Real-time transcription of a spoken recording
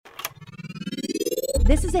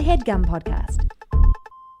This is a HeadGum podcast.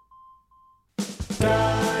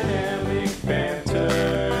 Dynamic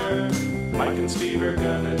banter. Mike and Steve are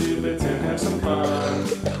gonna do bits and have some fun.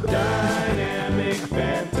 Dynamic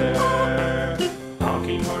banter.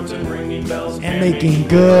 Honking horns and ringing bells And making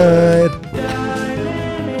good.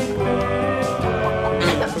 Dynamic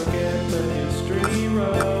banter. Don't forget the history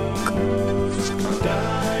road.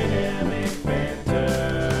 Dynamic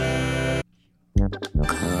banter.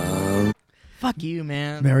 Fuck you,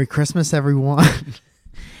 man. Merry Christmas, everyone.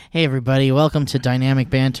 Hey, everybody. Welcome to Dynamic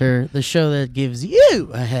Banter, the show that gives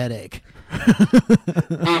you a headache.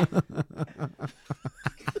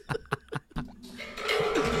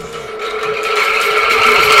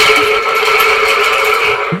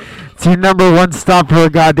 It's your number one stop for a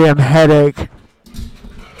goddamn headache.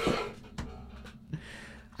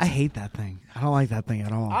 I hate that thing. I don't like that thing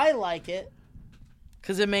at all. I like it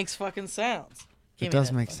because it makes fucking sounds. Give It me does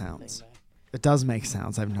that make fucking sounds. thing back. It does make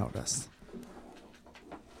sounds, I've noticed.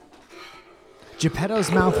 Geppetto's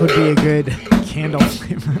mouth would be a good candle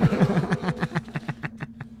flavor.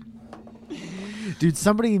 Dude,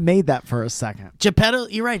 somebody made that for a second. Geppetto,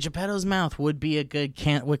 you're right. Geppetto's mouth would be a good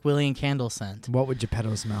Wick William candle scent. What would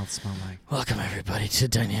Geppetto's mouth smell like? Welcome, everybody, to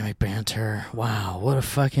Dynamic Banter. Wow, what a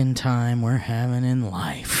fucking time we're having in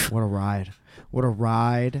life. What a ride. What a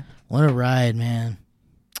ride. What a ride, man.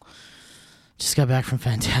 Just got back from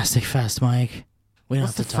Fantastic Fest, Mike. We don't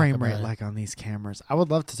What's the have to frame talk rate about it. like on these cameras? I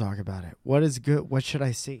would love to talk about it. What is good? What should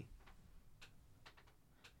I see?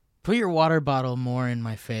 Put your water bottle more in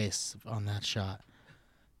my face on that shot.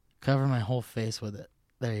 Cover my whole face with it.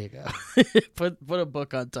 There you go. Put a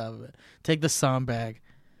book on top of it. Take the som bag.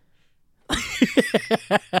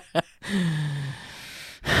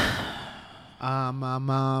 How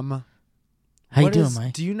you what doing, is-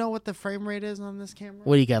 Mike? Do you know what the frame rate is on this camera?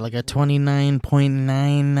 What do you got? Like a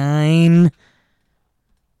 29.99?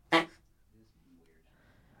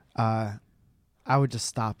 I would just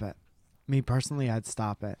stop it. Me personally, I'd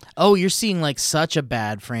stop it. Oh, you're seeing like such a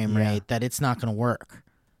bad frame Yeah. rate that it's not going to work.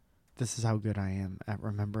 This is how good I am at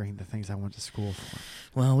remembering the things I went to school for.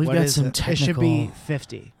 Well, we've What got is some it? It technical should be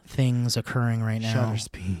 50. things occurring right now Shutter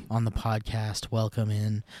speed. on the podcast. Welcome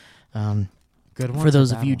in. Good one. For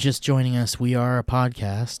those of you just joining us, we are a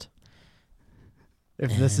podcast.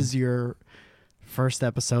 if this is your first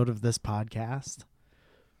episode of this podcast,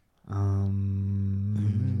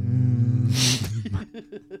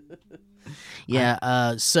 Yeah,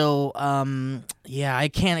 I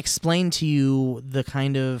can't explain to you the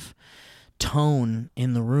kind of tone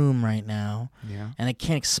in the room right now, yeah. and I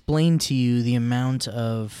can't explain to you the amount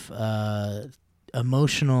of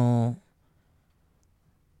emotional,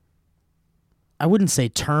 I wouldn't say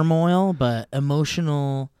turmoil, but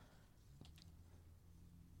emotional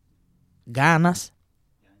ganas,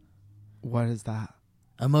 What is that?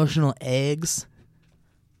 emotional eggs,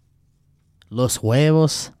 los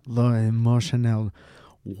huevos. Lo emotional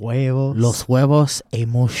huevos. Los huevos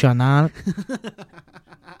emocional.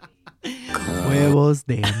 huevos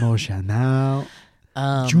de emocional.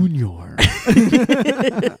 Junior. That's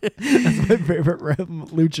my favorite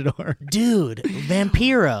luchador. Dude,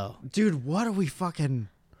 Vampiro. Dude, what are we fucking...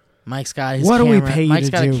 Mike's got his What do camera. we pay you Mike's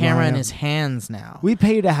to got a do, camera in Ryan? his hands now. We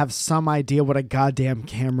pay to have some idea what a goddamn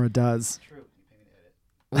camera does.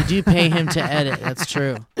 We do pay him to edit. That's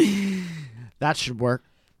true. That should work.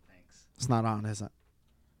 Thanks. It's not on, is it?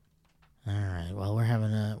 All right. Well,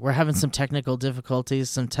 we're having some technical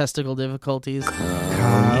difficulties, some testicle difficulties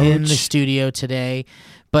in the studio today,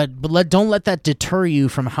 but don't let that deter you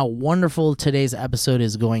from how wonderful today's episode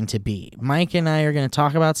is going to be. Mike and I are going to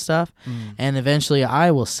talk about stuff, and eventually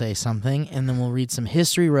I will say something, and then we'll read some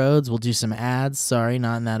history roads. We'll do some ads. Sorry,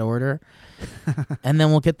 not in that order. And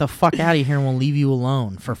then we'll get the fuck out of here and we'll leave you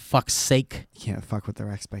alone, for fuck's sake. You can't fuck with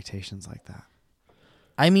their expectations like that.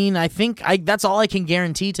 I mean, I think that's all I can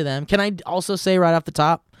guarantee to them. Can I also say right off the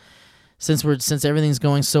top, since everything's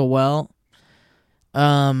going so well,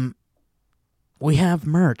 we have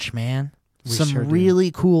merch, man. We Some sure do.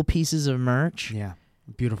 really cool pieces of merch. Yeah.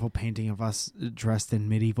 Beautiful painting of us dressed in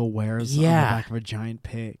medieval wares on Yeah. the back of a giant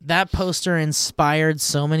pig. That poster inspired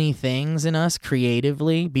so many things in us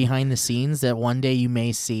creatively behind the scenes that one day you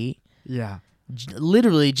may see. Yeah.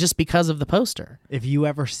 Literally just because of the poster. If you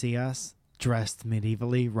ever see us dressed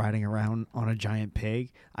medievally riding around on a giant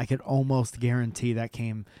pig, I could almost guarantee that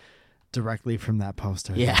came directly from that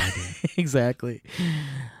poster. Yeah, that I did. exactly.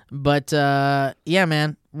 But, yeah,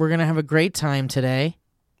 man, we're going to have a great time today.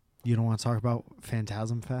 You don't want to talk about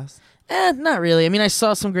Phantasm Fest? Not really. I mean, I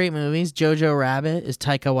saw some great movies. Jojo Rabbit is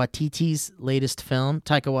Taika Waititi's latest film.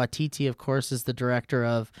 Taika Waititi, of course, is the director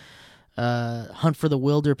of Hunt for the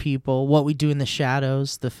Wilder People, What We Do in the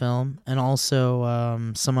Shadows, the film, and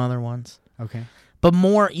also some other ones. Okay. But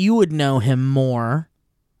more, you would know him more,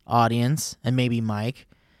 audience, and maybe Mike,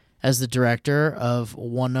 as the director of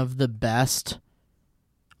one of the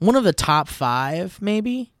top 5,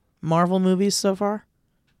 maybe, Marvel movies so far.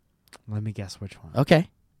 Let me guess which one. Okay.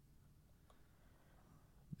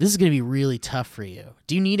 This is going to be really tough for you.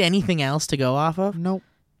 Do you need anything else to go off of? Nope.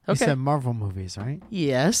 You Okay. said Marvel movies, right?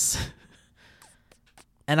 Yes.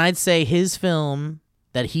 And I'd say his film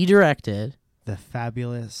that he directed. The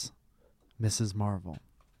Fabulous Mrs. Marvel.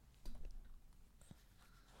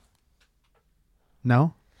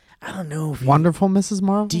 No? I don't know if Wonderful Mrs.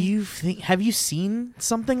 Marvel? have you seen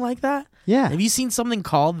something like that? Yeah. Have you seen something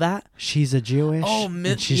called that? She's a Jewish. Oh,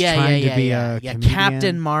 and she's trying to be a comedian.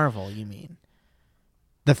 Captain Marvel, you mean?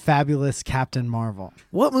 The Fabulous Captain Marvel.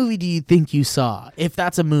 What movie do you think you saw, if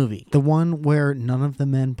that's a movie? The one where none of the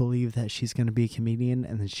men believe that she's going to be a comedian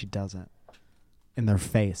and then she doesn't. In their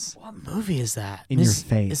face. What movie is that? In your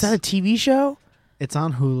face. Is that a TV show? It's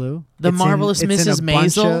on Hulu. The Marvelous Mrs.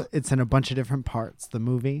 Maisel? It's in a bunch of different parts. The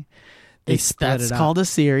movie. They split That's it up. called a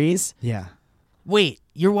series? Yeah. Wait,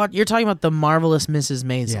 you're talking about The Marvelous Mrs.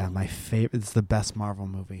 Maisel. Yeah, my favorite. It's the best Marvel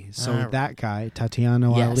movie. So Alright. that guy,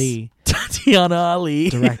 Tatiana Yes. Ali, Tatiana Ali.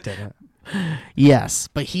 directed it. Yes,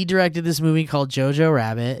 but he directed this movie called Jojo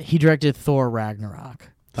Rabbit. He directed Thor Ragnarok.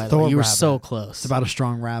 By the way, you were Rabbit. so close. It's about a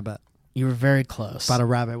strong rabbit. You were very close. About a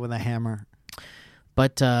rabbit with a hammer.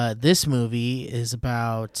 But this movie is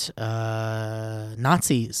about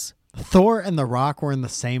Nazis. Thor and The Rock were in the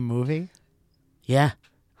same movie? Yeah.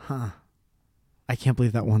 Huh. I can't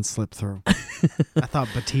believe that one slipped through. I thought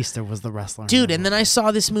Batista was the wrestler. Dude, and then I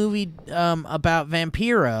saw this movie about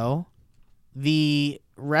Vampiro, the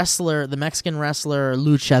wrestler, the Mexican wrestler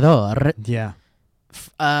Luchador, Yeah.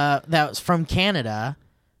 that was from Canada,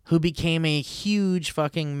 who became a huge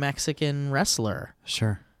fucking Mexican wrestler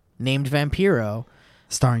Sure. named Vampiro,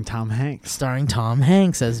 Starring Tom Hanks. starring Tom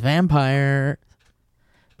Hanks as vampire.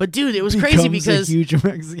 But dude, it was crazy Becomes because a huge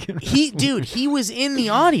Mexican he was in the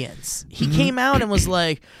audience. He came out and was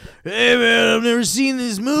like, "Hey man, I've never seen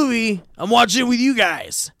this movie. I'm watching it with you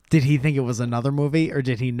guys." Did he think it was another movie or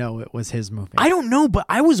did he know it was his movie? I don't know, but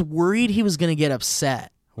I was worried he was gonna get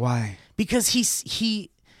upset Why? because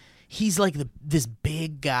he's like this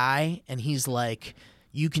big guy, and he's like,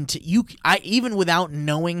 even without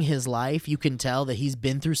knowing his life, you can tell that he's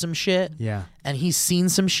been through some shit, Yeah. and he's seen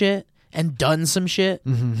some shit and done some shit.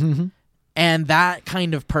 Mm-hmm. And that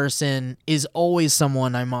kind of person is always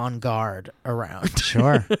someone I'm on guard around.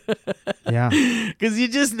 Sure. Yeah. Because you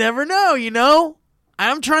just never know, you know?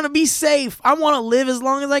 I'm trying to be safe. I want to live as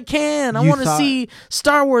long as I can. I You want to thought- see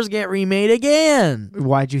Star Wars get remade again.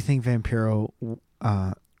 Why'd you think Vampiro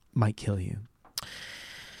might kill you?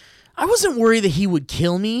 I wasn't worried that he would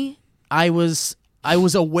kill me. I was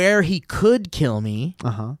aware he could kill me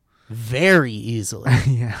Uh-huh. very easily.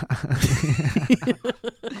 Yeah.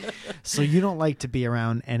 So you don't like to be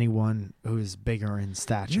around anyone who's bigger in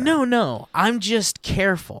stature? No. I'm just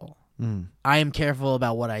careful. Mm. I am careful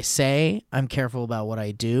about what I say. I'm careful about what I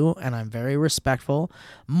do, and I'm very respectful.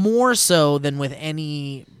 More so than with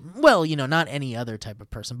any, well, not any other type of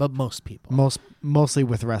person, but most people. Mostly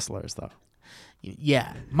with wrestlers, though.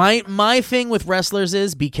 Yeah. My thing with wrestlers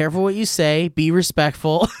is be careful what you say, be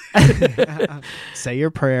respectful. Say your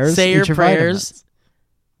prayers. Say eat your your prayers. vitamins.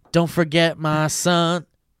 Don't forget my son.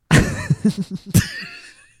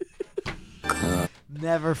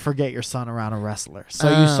 Never forget your son around a wrestler. So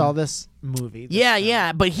you saw this movie.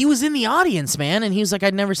 Yeah, but he was in the audience, man, and he was like,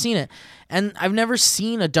 I'd never seen it. And I've never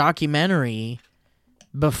seen a documentary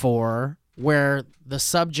before where the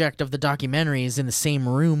subject of the documentary is in the same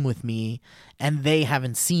room with me and they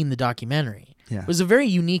haven't seen the documentary. Yeah. It was a very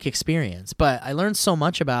unique experience, but I learned so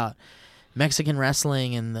much about Mexican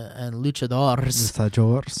wrestling and luchadors.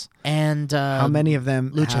 Luchadors. And How many of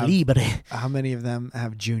them lucha have, libre. How many of them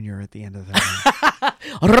have Junior at the end of their name?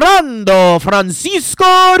 Rando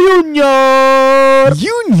Francisco Junior.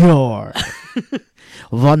 Junior.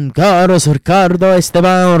 Juan Carlos Ricardo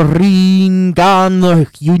Esteban Rincano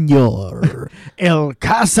Junior. El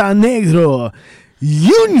Casa Negro.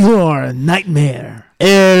 Junior Nightmare.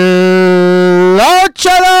 El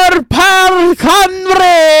Luchador Palcambre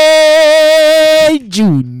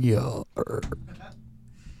Junior.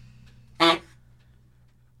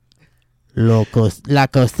 La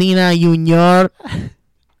Cocina Junior.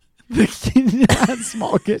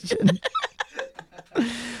 Small kitchen.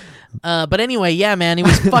 But anyway, yeah, man, it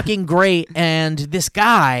was fucking great. And this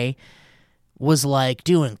guy was like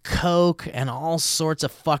doing coke and all sorts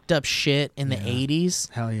of fucked up shit in the 80s.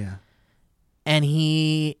 Hell yeah. And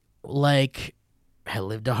he like had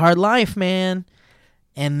lived a hard life, man.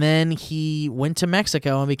 And then he went to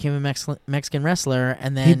Mexico and became a Mexican wrestler.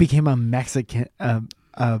 And then he became a Mexican,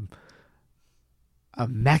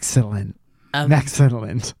 excellent.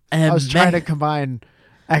 I was trying to combine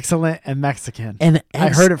excellent and Mexican. I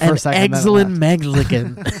heard it for a second. Excellent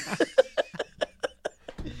Mexican.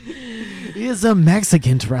 He is a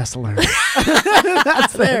Mexican wrestler.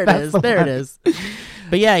 There it is.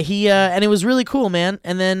 But yeah, he and it was really cool, man.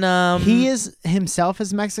 And then he is himself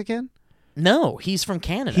is Mexican. No, he's from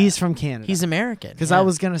Canada. He's from Canada. He's American. Because I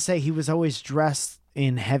was gonna say he was always dressed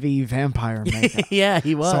in heavy vampire makeup. Yeah,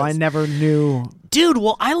 he was. So I never knew. Dude,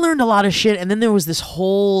 well, I learned a lot of shit, and then there was this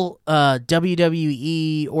whole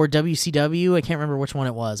WWE or WCW, I can't remember which one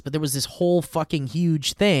it was, but there was this whole fucking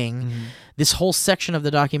huge thing, this whole section of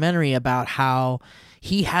the documentary about how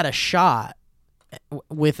he had a shot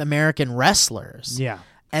with American wrestlers. Yeah.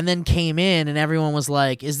 And then came in, and everyone was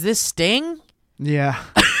like, is this Sting? Yeah.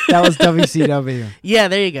 That was WCW. Yeah,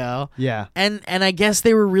 there you go. Yeah. And I guess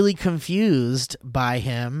they were really confused by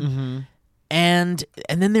him. Mm-hmm. And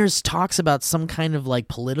then there's talks about some kind of like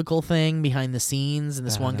political thing behind the scenes, and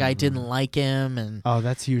this one guy didn't like him, and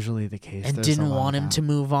that's usually the case. and There's didn't a lot want of him that. to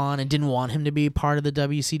move on, and didn't want him to be part of the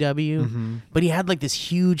WCW. Mm-hmm. But he had like this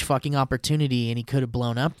huge fucking opportunity, and he could have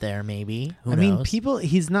blown up there. Maybe. Who I mean, knows? people.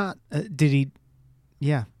 He's not. Did he?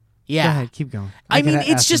 Yeah. Yeah. Go ahead. Keep going. I mean, could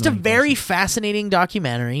it's ask just a million very questions. fascinating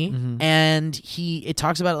documentary, Mhm. and it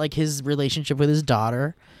talks about like his relationship with his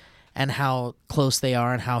daughter, and how close they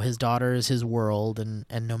are, and how his daughter is his world, and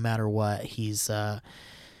no matter what, he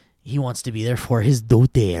wants to be there for his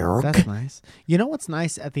daughter. That's nice. You know what's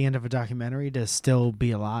nice at the end of a documentary to still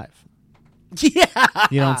be alive. Yeah,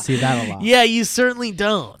 You don't see that a lot. Yeah, you certainly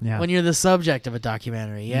don't Yeah. when you're the subject of a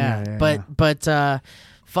documentary. Yeah, Yeah, but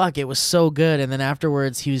fuck, it was so good. And then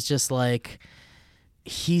afterwards, he was just like,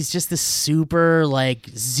 he's just this super like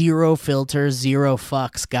zero filter, zero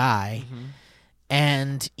fucks guy,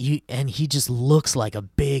 and he just looks like a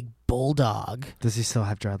big bulldog. Does he still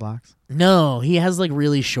have dreadlocks? No, he has like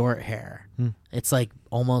really short hair. Hmm. It's like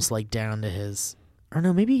almost like down to his. Or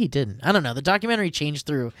no, maybe he didn't. I don't know. The documentary changed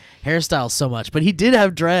through hairstyles so much, but he did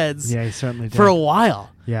have dreads Yeah, he certainly did. for a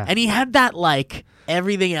while. Yeah. And he had that like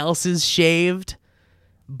everything else is shaved,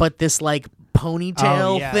 but this like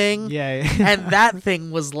ponytail thing. Yeah. And that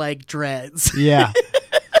thing was like dreads. Yeah.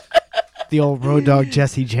 The old road dog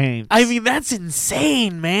Jesse James. I mean, that's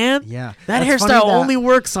insane, man. yeah. That That's funny hairstyle that- only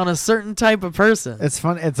works on a certain type of person. It's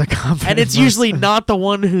fun. It's a compliment. And it's usually not the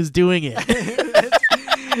one who's doing it.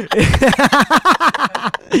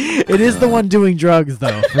 It is the one doing drugs,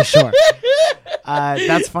 though, for sure.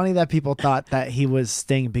 That's funny that people thought that he was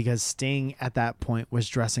Sting because Sting at that point was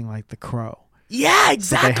dressing like the Crow. Yeah, So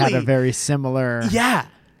exactly. they had a very similar. Yeah.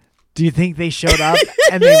 Do you think they showed up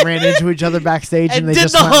and they ran into each other backstage and they did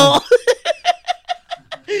just the went whole.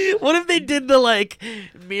 What if they did the like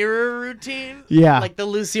mirror routine? Yeah. Like the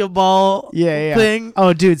Lucio Ball yeah. thing?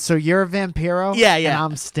 Oh, dude. So you're a Vampiro. Yeah. And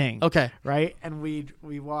I'm Sting. Okay. Right, and we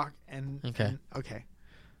walk and Okay. okay.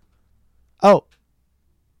 Oh,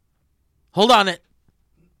 Hold on it.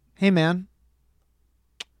 hey man.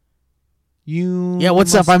 You. Yeah,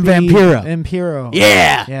 what's up? must I'm be Vampiro. Vampiro.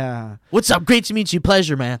 Yeah. Yeah. What's up? Great to meet you.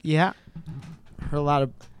 Pleasure, man. Yeah. Heard a lot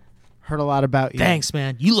about you. Thanks,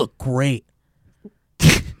 man. You look great.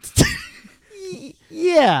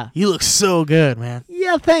 Yeah. You look so good, man.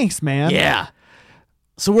 Yeah. Thanks, man. Yeah.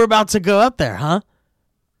 So we're about to go up there, huh?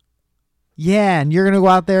 Yeah, and you're gonna go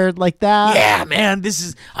out there like that. Yeah, man.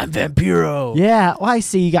 I'm Vampiro. Yeah. Well, I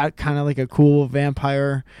see you got kind of like a cool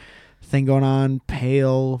vampire thing going on.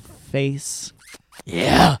 Pale face,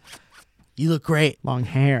 Yeah. You look great. long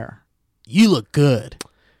hair. You look good.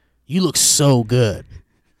 You look so good.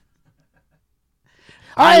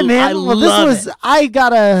 All right, man. I Well, love this was. it. I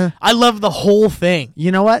gotta. I love the whole thing.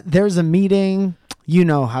 You know what? There's a meeting. You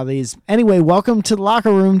know how these. Anyway, welcome to the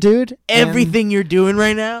locker room, dude. And Everything you're doing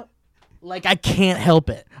right now, like I can't help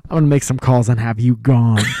it. I'm gonna make some calls and have you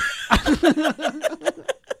gone.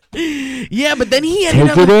 Yeah, but then he ended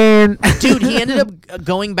Take it in, dude, he ended up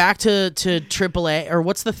going back to AAA, or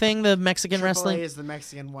what's the thing, the Mexican wrestling? is the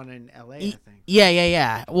Mexican one in LA, I think.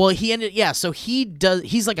 Yeah. Well, so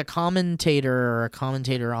he's like a commentator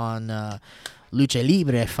on Lucha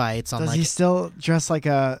Libre fights on Does like he still dress like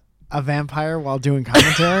a vampire while doing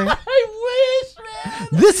commentary? I wish, man.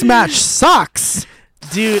 This match sucks.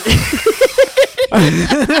 Dude.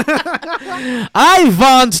 I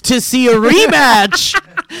want to see a rematch.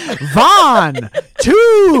 Vaughn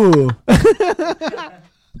 2.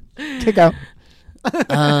 Kick out.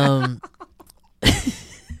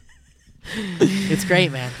 It's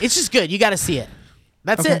great, man. It's just good. You got to see it.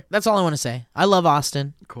 That's Okay. it. That's all I want to say. I love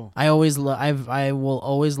Austin. Cool. I will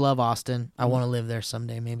always love Austin. I want to live there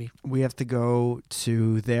someday, maybe. We have to go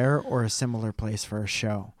to there or a similar place for a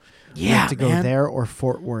show. We Yeah, have to go man. there or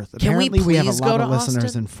Fort Worth. Can we Apparently, we have a please lot go of to listeners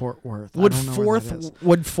Austin? in Fort Worth. Would I don't know where that is.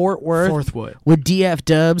 Would Fort Worth Forthwood. would DF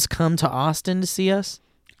Dubs come to Austin to see us?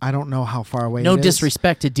 I don't know how far away. No it is.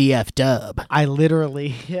 disrespect to DF Dub. I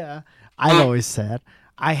literally, I've always said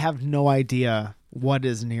I have no idea what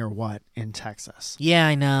is near what in Texas. Yeah,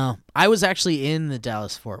 I know. I was actually in the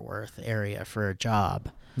Dallas-Fort Worth area for a job,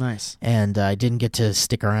 Nice. and I didn't get to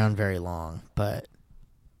stick around very long, but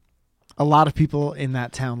A lot of people in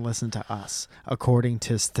that town listen to us, according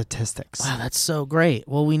to statistics. wow, that's so great.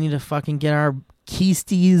 Well, we need to fucking get our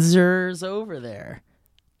Keystezers over there.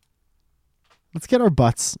 Let's get our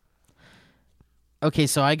butts. Okay,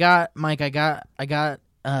 so I got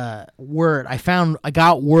word. I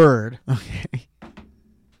got word Okay.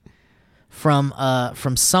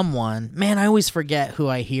 from someone. Man, I always forget who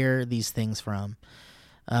I hear these things from.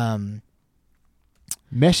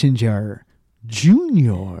 Messenger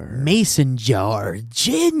Junior. Mason Jar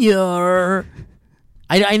Jr.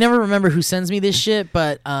 I never remember who sends me this shit,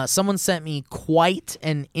 but someone sent me quite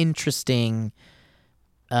an interesting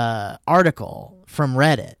article from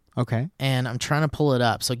Reddit, Okay. and I'm trying to pull it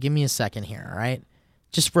up. So give me a second here, all right?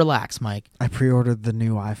 Just relax, Mike. I pre-ordered the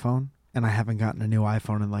new iPhone, and I haven't gotten a new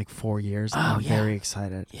iPhone in like 4 years. And Oh, I'm yeah. very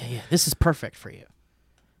excited. Yeah. This is perfect for you.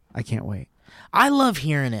 I can't wait. I love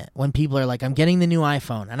hearing it when people are like, I'm getting the new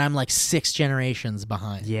iPhone, and I'm like 6 generations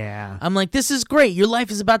behind. Yeah. I'm like, this is great. Your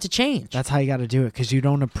life is about to change. That's how you got to do it, because you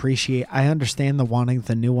don't appreciate. I understand the wanting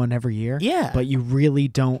the new one every year. Yeah. But you really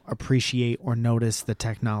don't appreciate or notice the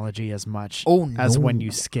technology as much as no. when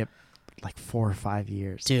you skip like 4 or 5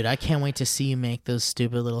 years. Dude, I can't wait to see you make those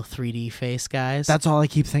stupid little 3D face guys. That's all I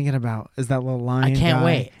keep thinking about is that little lion. I can't guy.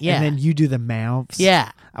 wait. Yeah. And then you do the mouths.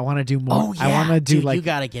 yeah. I want to do more. Oh, yeah. I want to do Dude, like. you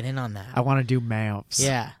got to get in on that. I want to do mouths.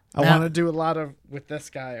 yeah. I Now- want to do a lot of with this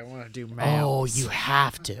guy. I want to do mouths. Oh, you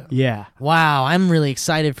have to. Yeah. Wow, I'm really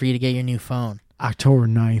excited for you to get your new phone. October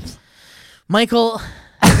 9th. Michael,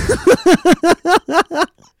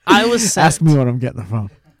 I was sent. Ask me when I'm getting the phone.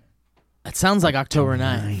 It sounds like October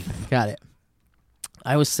 9th. Got it.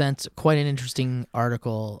 I was sent quite an interesting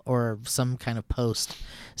article or some kind of post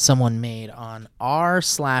someone made on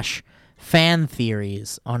r/fan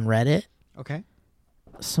theories on Reddit. Okay.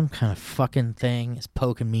 Some kind of fucking thing is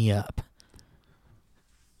poking me up.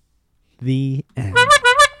 The end.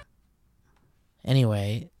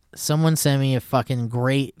 Anyway, someone sent me a fucking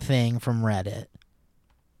great thing from Reddit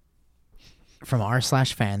from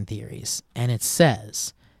r/fan theories, and it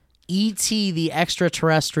says, E.T. the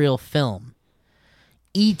extraterrestrial film.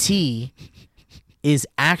 E.T. is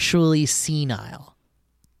actually senile.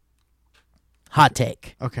 Hot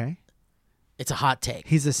take. Okay. It's a hot take.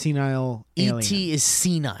 He's a senile alien. E.T. is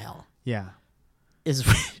senile. Yeah.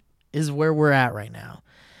 Is where we're at right now.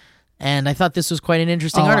 And I thought this was quite an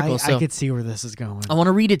interesting article. I So could see where this is going. I want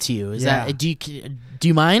to read it to you. Is Yeah. that do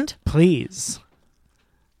you mind? Please.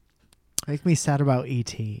 Make me sad about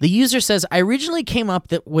E.T. The user says, I originally came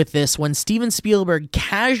up with this when Steven Spielberg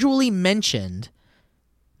casually mentioned,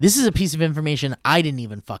 this is a piece of information I didn't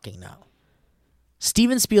even fucking know.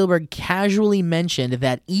 Steven Spielberg casually mentioned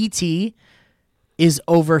that E.T. is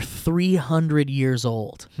over 300 years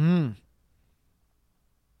old.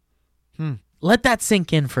 Let that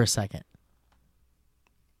sink in for a second.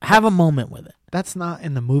 Have a moment with it. That's not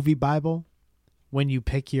in the movie Bible when you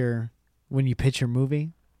pitch your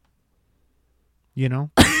movie. You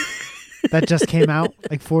know? That just came out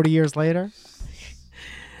like 40 years later.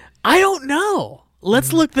 I don't know.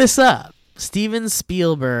 Let's look this up. Steven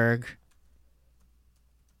Spielberg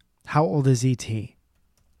How old is E.T.?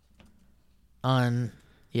 on,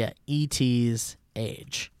 E.T.'s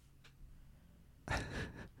age.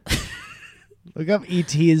 Look up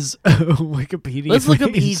E.T.'s Wikipedia. Let's look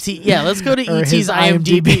up page. E.T. Yeah, let's go to Or E.T.'s his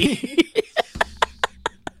IMDb.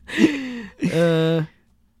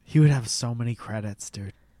 He would have so many credits,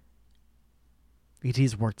 dude.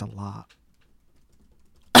 E.T.'s worked a lot.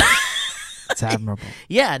 It's admirable.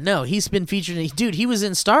 Yeah, no, he's been featured in... Dude, he was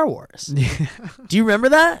in Star Wars. Do you remember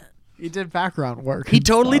that? He did background work. He in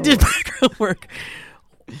totally Star did Wars. background work.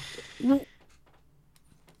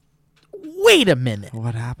 Wait a minute.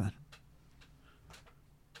 What happened?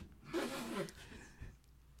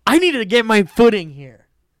 I needed to get my footing here.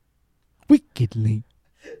 Wickedly.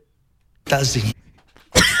 Does he?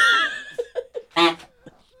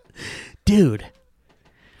 Dude,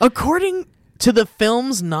 according to the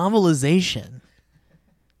film's novelization,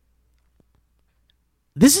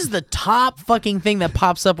 this is the top fucking thing that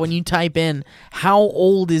pops up when you type in, how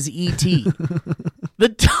old is E.T.? The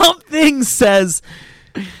dumb thing says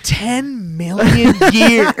 10 million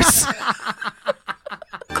years.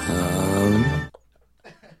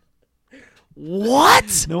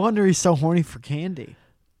 What? No wonder he's so horny for candy.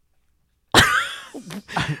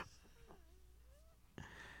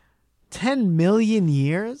 10 million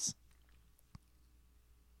years?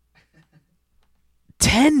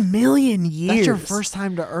 10 million years. That's your first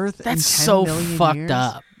time to Earth. That's in 10 so million fucked years?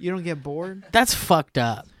 up. You don't get bored? That's fucked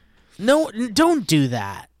up. No, don't do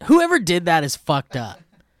that. Whoever did that is fucked up.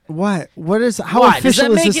 What? What is? How Why?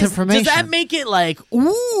 official is this information? Does that make it like,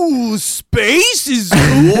 ooh, space is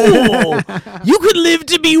cool? You could live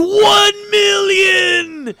to be 1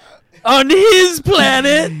 million on his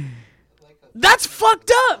planet. That's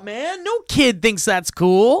fucked up, man. No kid thinks that's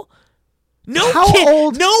cool. No How kid.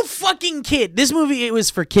 old- No fucking kid. This movie, it was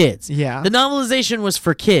for kids. Yeah. The novelization was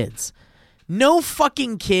for kids. No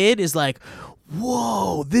fucking kid is like,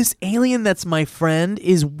 whoa, this alien that's my friend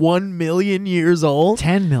is 1 million years old.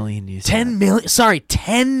 10 million, you said. 10 million. Sorry,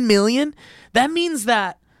 10 million? That means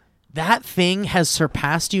that thing has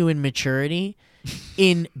surpassed you in maturity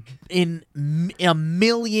in a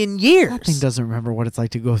million years. That thing doesn't remember what it's like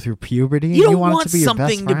to go through puberty. You don't want want it to be your best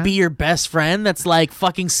something to friend? be your best friend that's like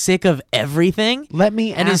fucking sick of everything Let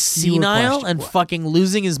me and is ask you a senile question. and fucking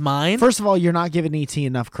losing his mind. First of all, you're not giving E.T.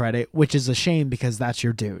 enough credit, which is a shame because that's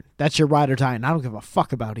your dude. That's your ride or die, and I don't give a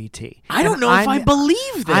fuck about E.T. I don't And know if I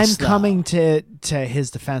believe this. I'm though. coming to his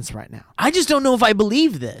defense right now. I just don't know if I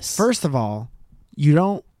believe this. First of all, you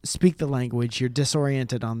don't speak the language. You're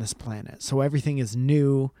disoriented on this planet, so everything is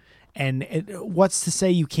new. And what's to say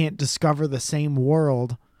you can't discover the same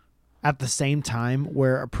world at the same time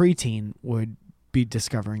where a preteen would be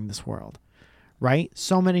discovering this world, right?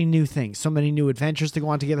 So many new things, so many new adventures to go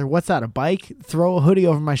on together. What's that, a bike? Throw a hoodie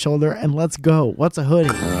over my shoulder and let's go. What's a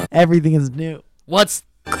hoodie? Everything is new. What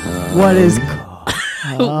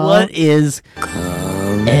is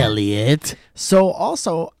Elliot? So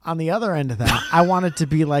also, on the other end of that, I wanted to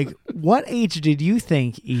be like, what age did you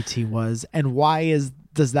think E.T. was, and why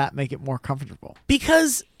does that make it more comfortable?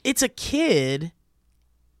 Because it's a kid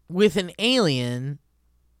with an alien,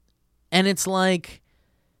 and it's like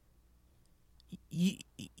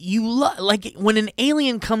like when an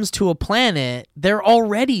alien comes to a planet, they're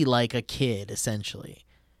already like a kid essentially.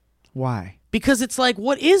 Why? Because it's like,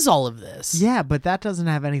 what is all of this? Yeah, but that doesn't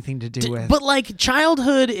have anything to do with... But like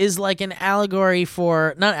childhood is like an allegory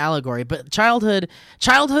for, not allegory, but childhood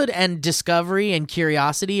and discovery and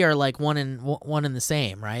curiosity are like one and the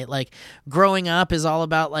same, right? Like growing up is all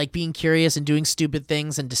about like being curious and doing stupid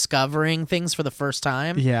things and discovering things for the first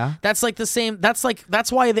time. Yeah. That's like the same. That's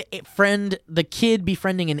why the kid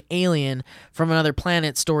befriending an alien from another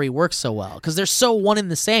planet story works so well, because they're so one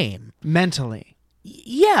and the same. Mentally.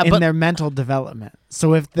 Yeah, In but their mental development.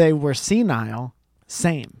 So if they were senile,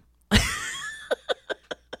 same.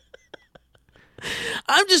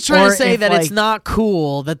 I'm just trying Or to say if, that it's like- not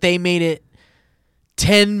cool that they made it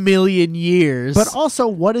 10 million years. But also,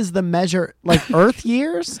 what is the measure? Like Earth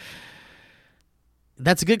years?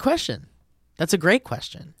 That's a good question. That's a great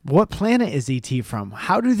question. What planet is E.T. from?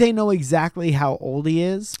 How do they know exactly how old he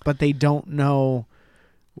is, but they don't know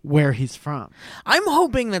where he's from? I'm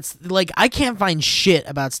hoping that's like, I can't find shit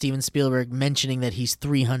about Steven Spielberg mentioning that he's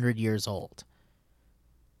 300 years old.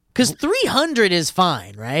 Because 300 is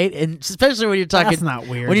fine, right? And especially when you're talking... That's not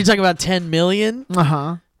weird. When you're talking about 10 million,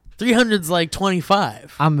 Uh-huh. 300's like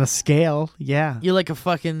 25. On the scale, yeah. You're like a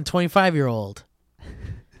fucking 25-year-old.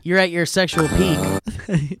 You're at your sexual peak.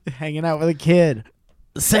 Hanging out with a kid.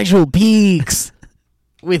 Sexual peaks.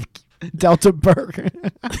 With... Delta Burger.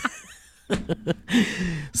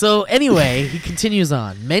 So anyway, he continues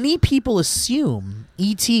on. Many people assume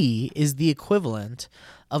E.T. is the equivalent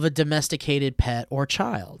of a domesticated pet or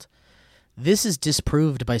child. This is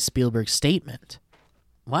disproved by Spielberg's statement.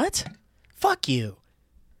 What? Fuck you.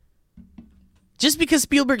 Just because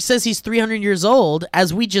Spielberg says he's 300 years old,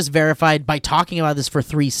 as we just verified by talking about this for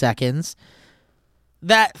 3 seconds,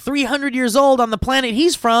 that 300 years old on the planet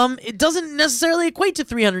he's from, it doesn't necessarily equate to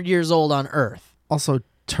 300 years old on Earth. Also,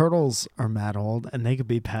 turtles are mad old, and they could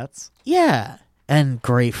be pets. Yeah. And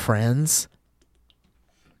great friends.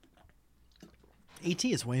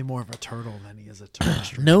 E.T. is way more of a turtle than he is a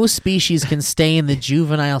terrestrial. No species can stay in the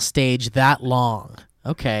juvenile stage that long.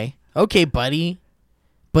 Okay. Okay, buddy.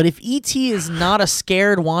 But if E.T. is not a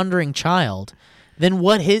scared wandering child, then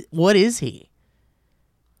what is he?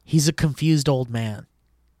 He's a confused old man.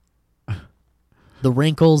 The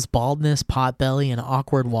wrinkles, baldness, potbelly, and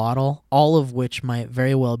awkward waddle, all of which might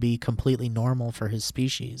very well be completely normal for his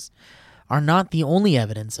species, are not the only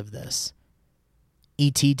evidence of this.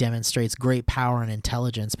 E.T. demonstrates great power and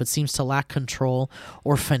intelligence, but seems to lack control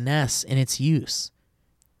or finesse in its use.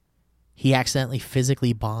 He accidentally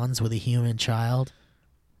physically bonds with a human child.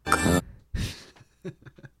 That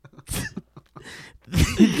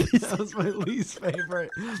was my least favorite.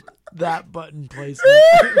 That button placement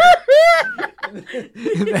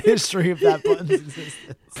in the history of that button's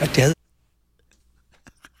existence. Okay.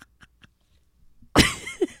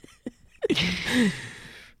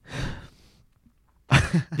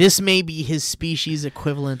 This may be his species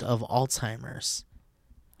equivalent of Alzheimer's.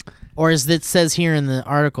 Or as it says here in the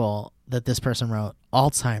article that this person wrote,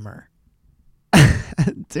 Alzheimer.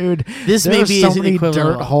 Dude, This there may are be so his many equivalent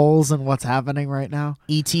dirt of- holes in what's happening right now.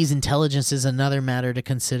 E.T.'s intelligence is another matter to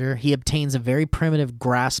consider. He obtains a very primitive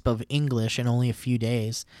grasp of English in only a few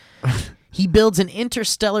days. He builds an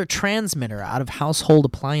interstellar transmitter out of household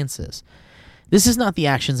appliances. This is not the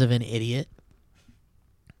actions of an idiot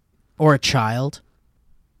or a child.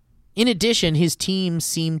 In addition, his team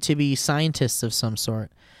seem to be scientists of some sort.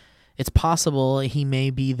 It's possible he may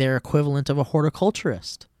be their equivalent of a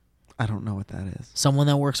horticulturist. I don't know what that is. Someone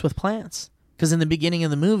that works with plants. Because in the beginning of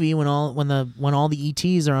the movie, when all the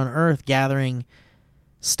ETs are on Earth gathering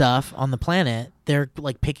stuff on the planet, they're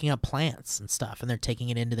like picking up plants and stuff, and they're taking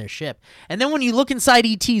it into their ship. And then when you look inside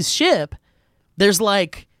ET's ship, there's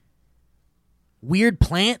like weird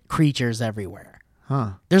plant creatures everywhere.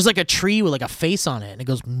 Huh. There's like a tree with like a face on it, and it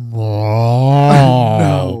goes. No.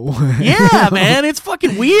 Yeah, man, it's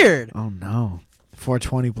fucking weird. Oh, no.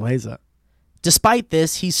 420 plays it. Despite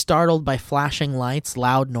this, he's startled by flashing lights,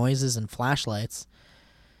 loud noises, and flashlights,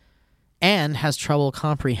 and has trouble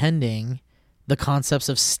comprehending the concepts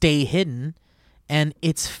of stay hidden and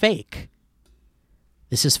it's fake.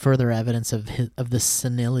 This is further evidence of the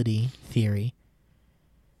senility theory.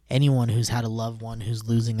 Anyone who's had a loved one who's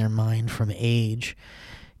losing their mind from age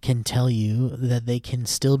can tell you that they can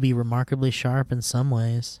still be remarkably sharp in some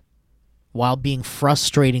ways while being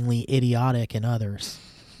frustratingly idiotic in others.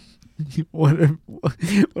 What if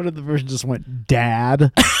the person just went,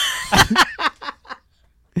 Dad?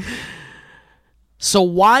 So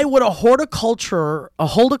why would a horticultural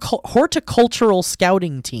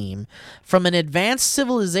scouting team from an advanced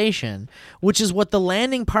civilization, which is what the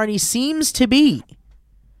landing party seems to be,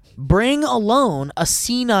 bring alone a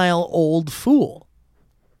senile old fool?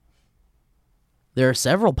 There are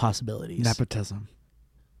several possibilities. Nepotism.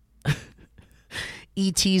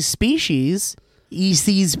 E.T.'s species,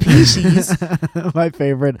 My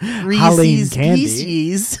favorite Halloween Reese's candy.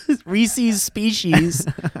 species, Reese's species.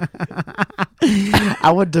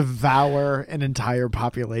 I would devour an entire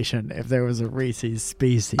population if there was a Reese's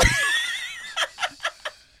species.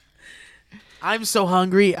 I'm so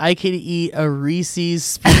hungry I could eat a Reese's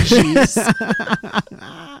species.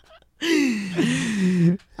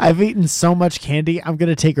 I've eaten so much candy, I'm going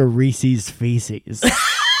to take a Reese's feces.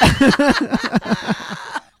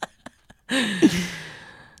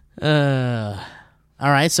 All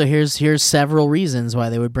right, so here's several reasons why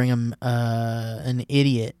they would bring an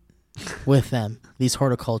idiot with them, these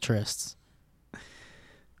horticulturists.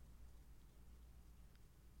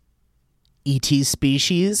 E.T.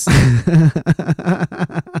 species.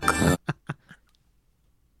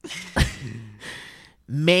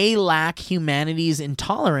 May lack humanity's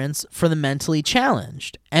intolerance for the mentally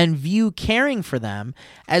challenged and view caring for them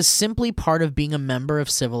as simply part of being a member of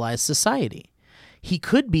civilized society. He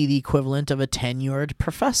could be the equivalent of a tenured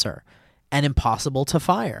professor and impossible to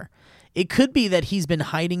fire. It could be that he's been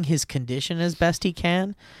hiding his condition as best he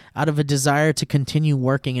can out of a desire to continue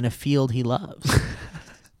working in a field he loves.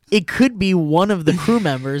 It could be one of the crew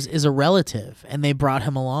members is a relative and they brought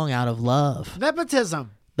him along out of love.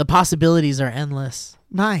 Nepotism. The possibilities are endless.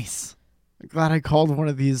 Nice. I'm glad I called one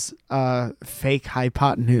of these fake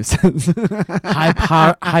hypotenuses.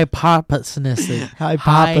 Hypothesis.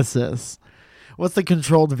 Hypothesis. What's the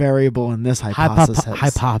controlled variable in this hypothesis?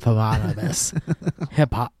 Hypothesis. Hypothesis.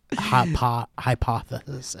 Hippopotamy.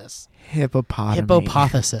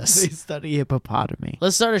 Hypothesis. They study hippopotamy.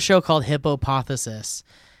 Let's start a show called Hypothesis.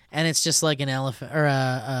 And it's just like an elephant. Or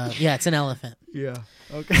it's an elephant. Yeah.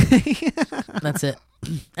 Okay. That's it.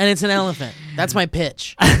 And it's an elephant. That's my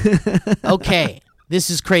pitch. Okay. This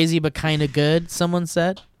is crazy but kind of good, someone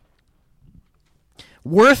said.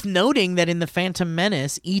 Worth noting that in The Phantom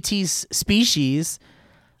Menace, E.T.'s species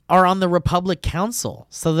are on the Republic Council,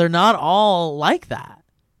 so they're not all like that.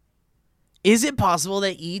 Is it possible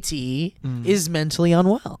that E.T. is mentally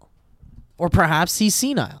unwell? Or perhaps he's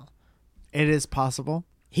senile? It is possible.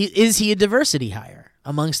 Is he a diversity hire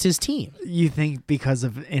amongst his team? You think because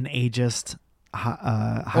of an ageist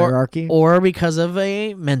hierarchy? Or because of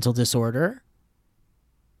a mental disorder?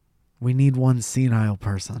 We need one senile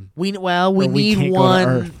person. We we need can't go to one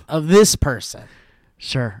Earth. of this person.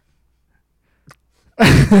 Sure.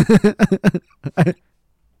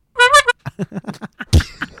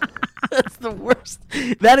 That's the worst.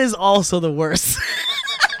 That is also the worst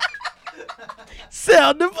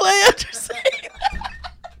sound to play after saying that.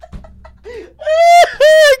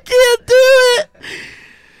 I can't do it.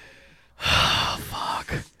 Oh,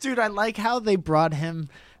 fuck. Dude, I like how they brought him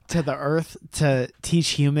to the Earth to teach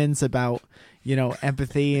humans about,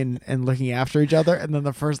 empathy and looking after each other. And then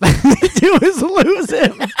the first thing they do is lose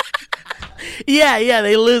him. Yeah,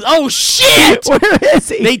 they lose. Oh, shit! Where is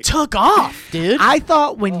he? They took off, dude. I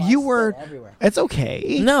thought when you were... It's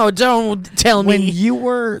okay. No, don't tell When me. you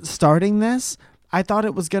were starting this, I thought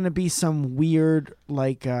it was going to be some weird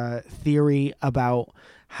theory about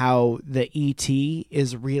how the ET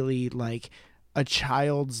is really like a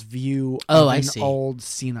child's view of I an see. old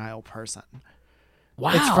senile person.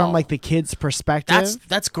 Wow. It's from like the kid's perspective.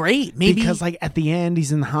 That's great. Maybe because like at the end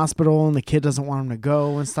he's in the hospital and the kid doesn't want him to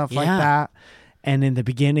go and stuff like Yeah. that. And in the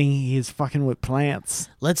beginning he's fucking with plants.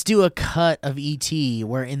 let's do a cut of E.T.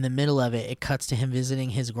 where in the middle of it cuts to him visiting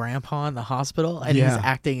his grandpa in the hospital and he's Yeah.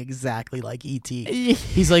 acting exactly like E.T.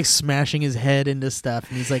 He's like smashing his head into stuff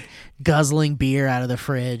and he's like guzzling beer out of the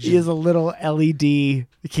fridge. He has a little LED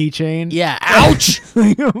keychain. Yeah. Ouch!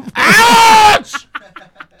 I Ouch!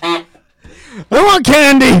 want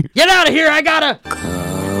candy. Get out of here! I gotta.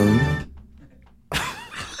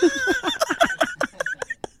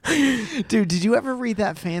 Dude, did you ever read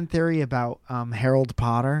that fan theory about Harold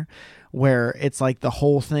Potter, where it's like the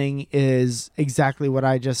whole thing is exactly what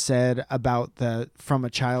I just said about from a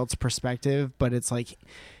child's perspective, but it's like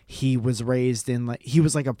he was raised in he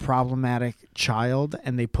was like a problematic child,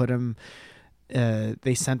 and they put him.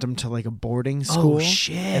 They sent him to like a boarding school. Oh,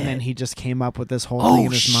 shit. And then he just came up with this whole Oh thing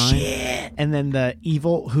in his mind. shit! And then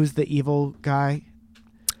who's the evil guy?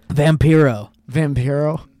 Vampiro.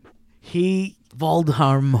 Vampiro.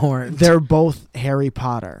 Voldemort. They're both Harry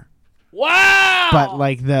Potter. Wow! But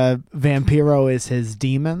like the Vampiro is his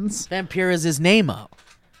demons, Vampiro is his name up.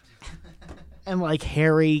 and like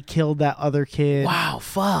Harry killed that other kid. Wow,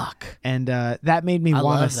 fuck. And that made me I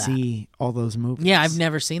want love to that. see all those movies. Yeah, I've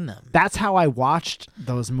never seen them. That's how I watched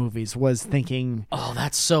those movies. Was thinking, Oh,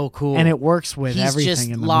 that's so cool. and it works with He's everything. just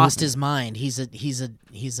in the lost movie. his mind. He's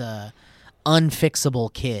a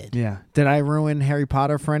unfixable kid. Yeah. Did I ruin Harry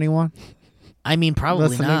Potter for anyone? I mean, probably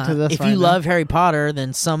Listening not. to this If right you now? love Harry Potter,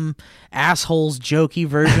 then some asshole's jokey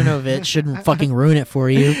version of it shouldn't fucking ruin it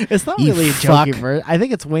for you. It's not You really a fuck. jokey version. I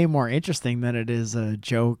think it's way more interesting than it is a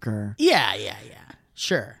joke or. Yeah.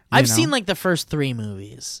 Sure. I've know? seen like the first 3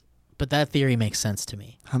 movies, but that theory makes sense to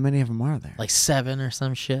me. How many of them are there? Like 7 or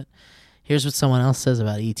some shit. Here's what someone else says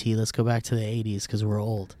about E.T. Let's go back to the 80s because we're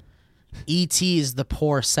old. E.T. is the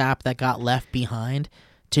poor sap that got left behind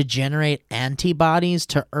to generate antibodies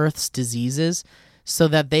to Earth's diseases so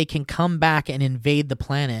that they can come back and invade the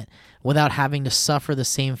planet without having to suffer the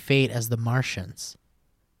same fate as the Martians.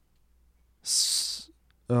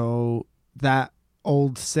 So that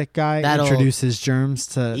old sick guy That old- introduces germs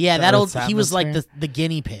to Yeah, to that old Earth's he was like atmosphere? the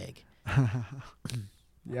guinea pig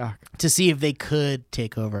Yeah, to see if they could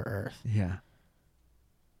take over Earth. yeah.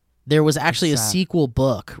 There was actually a sad. sequel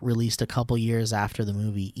book released a couple years after the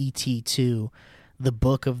movie, E.T. 2, The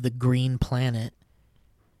Book of the Green Planet,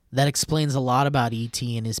 that explains a lot about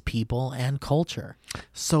E.T. and his people and culture.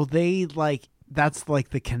 So they that's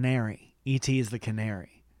like the canary. E.T. is the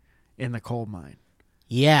canary in the coal mine.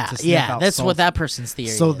 Yeah, To sniff yeah, out that's sulfur. what that person's theory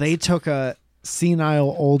So is. they took a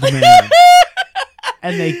senile old man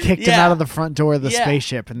and they kicked him Yeah. out of the front door of the Yeah.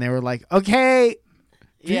 spaceship, and they were like, "Okay,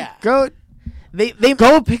 yeah. go They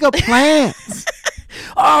go pick up plants.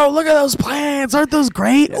 Oh, look at those plants. Aren't those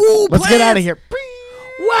great? Ooh, Let's get out of plants. here."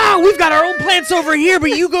 Wow, we've got our own plants over here,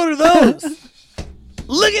 but you go to those.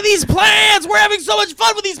 Look at these plants. We're having so much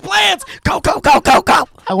fun with these plants. Go, go, go, go, go.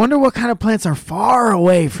 I wonder what kind of plants are far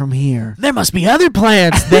away from here. There must be other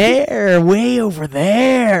plants there, way over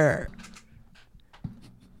there.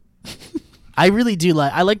 I really do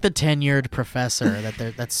I like the tenured professor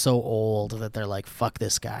that's so old that they're like, fuck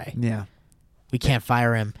this guy. Yeah. We can't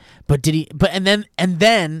fire him. And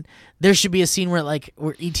then there should be a scene where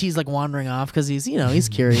ET's like wandering off because he's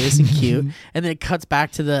curious and cute, and then it cuts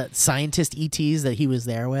back to the scientist ETs that he was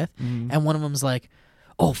there with, and one of them's like,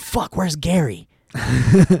 "Oh fuck, where's Gary?"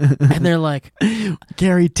 And they're like,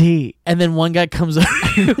 Gary T. and then one guy comes up,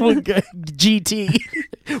 GT,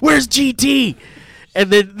 where's GT? And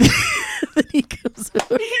then, then he comes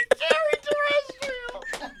over, Gary Terrestrial.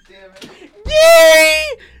 Gary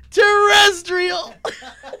Terrestrial.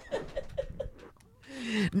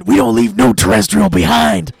 We don't leave no terrestrial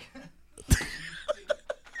behind.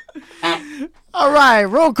 All right,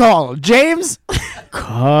 roll call. James.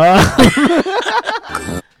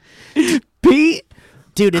 Pete.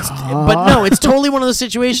 Dude, but no, it's totally one of those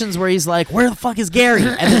situations where he's like, "Where the fuck is Gary?"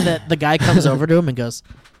 And then the guy comes over to him and goes,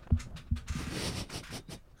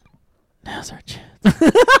 "Now's our chance.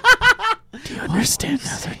 Do you understand?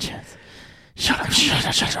 Now's our chance. Shut up.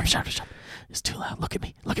 It's too loud. Look at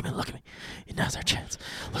me. Now's our chance.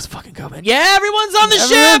 Let's fucking go, man. Yeah, everyone's on the ship.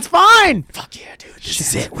 That's fine. Fuck yeah, dude. This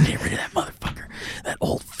is it. We're getting rid of that motherfucker. That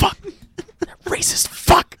old fuck. That racist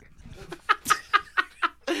fuck.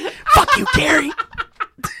 Fuck you, Gary.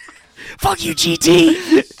 Fuck you,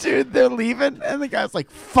 GT. Dude, they're leaving, and the guy's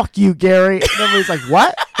like, "Fuck you, Gary." And everybody's like,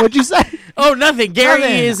 "What? What'd you say?" Oh, nothing. Gary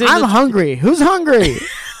Nothing. is in I'm hungry. Who's hungry?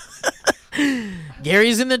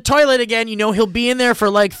 Gary's in the toilet again. You know he'll be in there for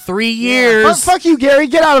like 3 years. Fuck you, Gary.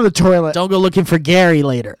 Get out of the toilet. Don't go looking for Gary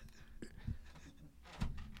later.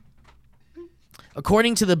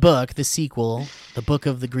 According to the book, the sequel, The Book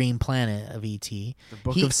of the Green Planet of E.T., The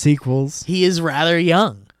book of sequels. he is rather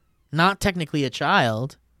young. Not technically a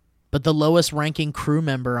child, but the lowest ranking crew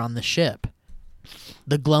member on the ship.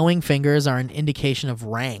 The glowing fingers are an indication of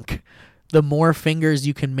rank. The more fingers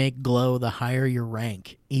you can make glow, the higher your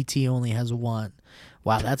rank. E.T. only has 1.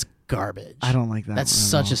 Wow, that's garbage. I don't like that. That's one at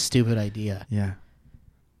such all. a stupid idea. Yeah.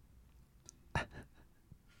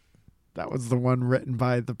 That was the one written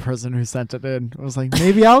by the person who sent it in. I was like,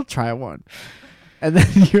 maybe I'll try one. And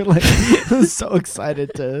then you're like so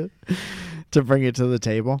excited to bring it to the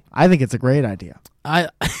table. I think it's a great idea.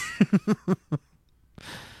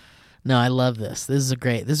 No, I love this. This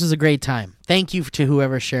was a great time. Thank you to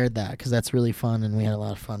whoever shared that, because that's really fun, and we had a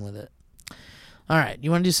lot of fun with it. All right, you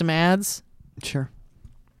want to do some ads? Sure.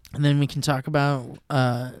 And then we can talk about,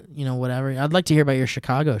 whatever. I'd like to hear about your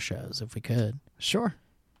Chicago shows, if we could. Sure.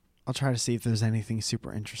 I'll try to see if there's anything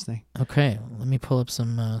super interesting. Okay, let me pull up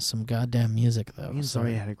some goddamn music, though. Me and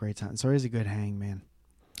Zoya had a great time. Zoya's a good hang, man.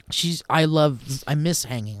 I miss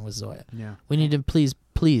hanging with Zoya. Yeah. We need to please.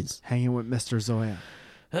 Hanging with Mr. Zoya.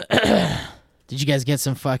 Did you guys get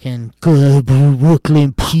some fucking good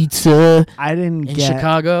Brooklyn pizza I didn't in get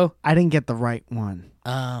Chicago? I didn't get the right one.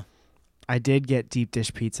 I did get deep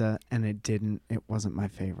dish pizza, and it wasn't my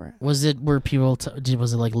favorite. Was it where people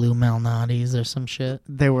was it like Lou Malnati's or some shit?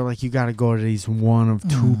 They were like, you got to go to these one of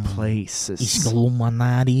two places. It's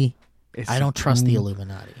Illuminati. It's I don't trust the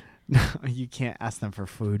Illuminati. You can't ask them for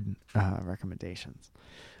food recommendations.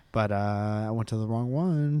 But I went to the wrong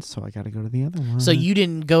one, so I got to go to the other one. So you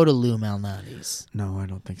didn't go to Lou Malnati's? No, I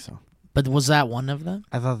don't think so. But was that one of them?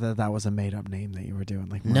 I thought that was a made-up name that you were doing.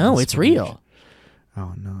 Like No, it's real.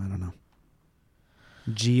 Oh, no, I don't know.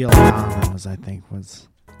 Giovanni's, I think, was...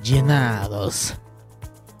 Genados.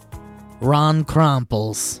 Ron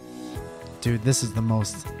Crumples. Dude, this is the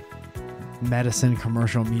most medicine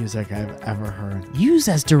commercial music I've ever heard. Use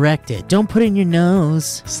as directed. Don't put it in your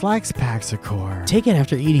nose. Slacks Paxicor. Take it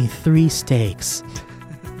after eating 3 steaks.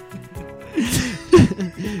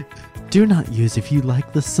 Do not use if you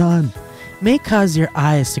like the sun. May cause your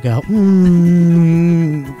eyes to go,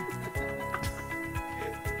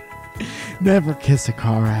 Never kiss a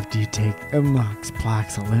car after you take Lux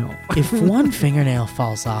Plaxalil. If one fingernail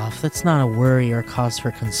falls off, that's not a worry or cause for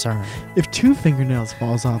concern. If 2 fingernails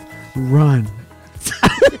falls off, run.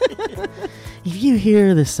 If you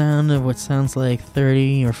hear the sound of what sounds like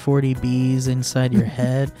 30 or 40 bees inside your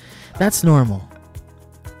head, that's normal.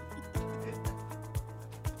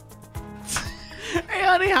 Hey,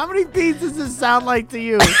 honey, how many bees does this sound like to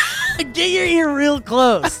you? Get your ear real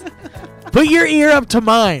close. Put your ear up to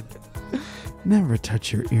mine. Never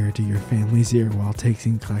touch your ear to your family's ear while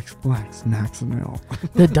taking Clex Blacks Naxanil.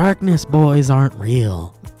 The Darkness Boys aren't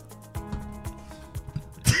real.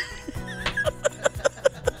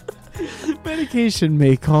 Medication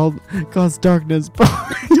may cause darkness, but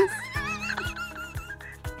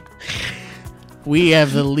We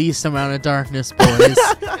have the least amount of darkness, boys.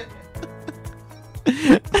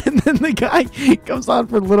 and then the guy comes on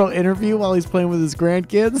for a little interview while he's playing with his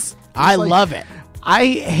grandkids. I like, love it. I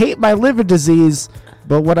hate my liver disease,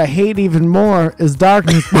 but what I hate even more is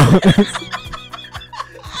darkness.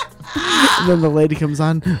 And then the lady comes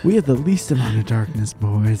on. We have the least amount of darkness,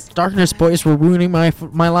 boys. Darkness Boys were ruining my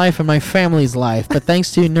life and my family's life, but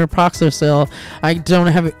thanks to Nirproxercil, I don't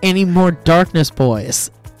have any more Darkness Boys.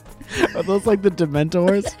 Are those like the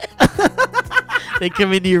Dementors? They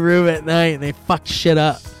come into your room at night and they fuck shit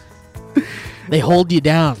up. They hold you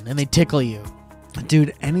down and they tickle you.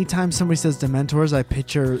 Dude, anytime somebody says Dementors, I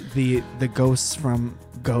picture the ghosts from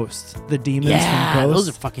Ghost. The demons from Ghost. Those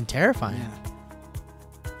are fucking terrifying. Yeah.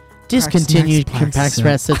 Discontinued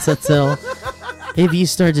Praxaxil. Compaxracetcil. if you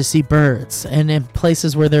start to see birds and in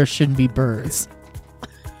places where there shouldn't be birds.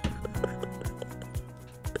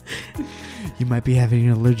 You might be having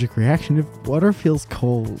an allergic reaction if water feels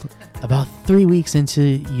cold. About 3 weeks into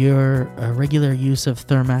your regular use of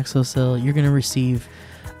Thermaxosil, you're going to receive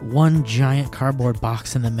one giant cardboard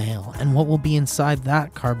box in the mail. And what will be inside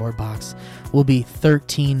that cardboard box will be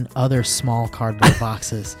 13 other small cardboard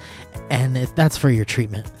boxes. And that's for your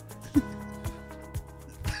treatment.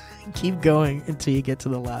 Keep going until you get to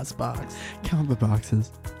the last box. Count the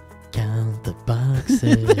boxes. Count the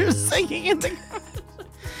boxes. They're singing in the...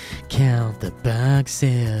 Count the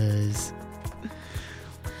boxes.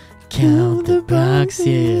 Count the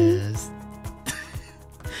boxes.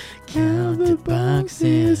 Count the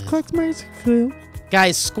boxes.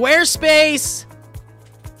 Guys, Squarespace.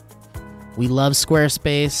 We love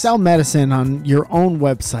Squarespace. Sell medicine on your own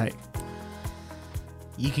website.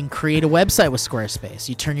 You can create a website with Squarespace.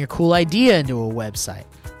 You turn your cool idea into a website.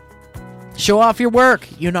 Show off your work.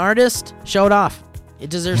 You an artist? Show it off. It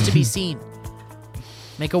deserves to be seen.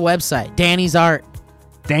 Make a website. Danny's Art.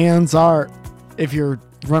 Dan's Art. If you're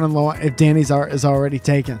running low, if Danny's Art is already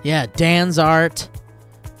taken. Yeah, Dan's Art.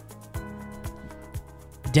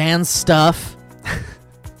 Dan's Stuff.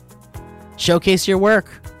 Showcase your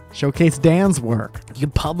work. Showcase Dan's work. You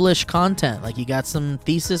can publish content. Like you got some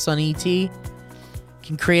thesis on ET. You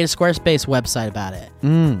can create a Squarespace website about it.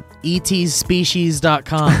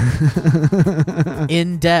 ETspecies.com.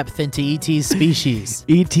 In depth into ET's species.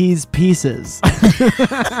 ET's Pieces.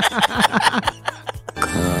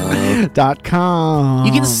 .com.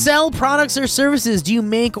 You can sell products or services. Do you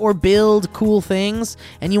make or build cool things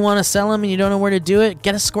and you want to sell them and you don't know where to do it?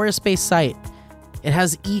 Get a Squarespace site. It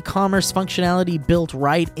has e-commerce functionality built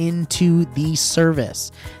right into the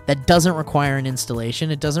service that doesn't require an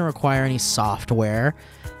installation. It doesn't require any software.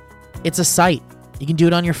 It's a site. You can do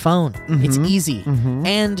it on your phone. It's easy.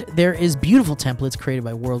 And there is beautiful templates created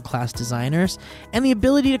by world-class designers and the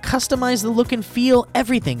ability to customize the look and feel,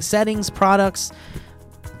 everything. Settings, products,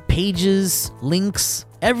 pages, links,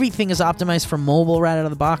 everything is optimized for mobile right out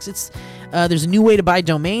of the box. There's a new way to buy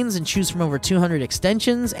domains and choose from over 200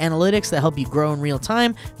 extensions, analytics that help you grow in real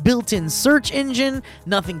time, built-in search engine,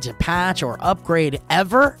 nothing to patch or upgrade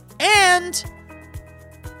ever, and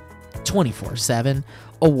 24/7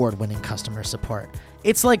 award-winning customer support.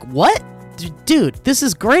 It's like, what? Dude, this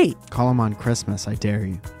is great. Call them on Christmas, I dare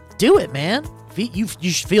you. Do it, man. You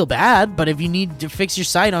should feel bad, but if you need to fix your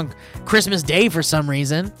site on Christmas Day for some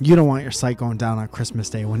reason. You don't want your site going down on Christmas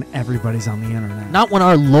Day when everybody's on the internet. Not when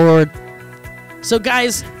our Lord. So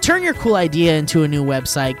guys, turn your cool idea into a new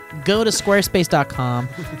website. Go to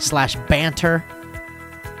squarespace.com/banter.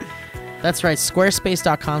 That's right,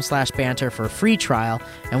 squarespace.com/banter for a free trial.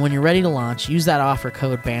 And when you're ready to launch, use that offer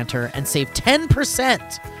code BANTER and save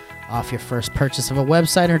 10% off your first purchase of a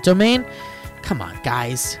website or domain. Come on,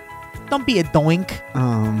 guys. Don't be a doink.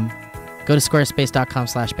 Go to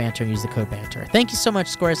squarespace.com/banter and use the code BANTER. Thank you so much,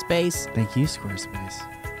 Squarespace. Thank you, Squarespace.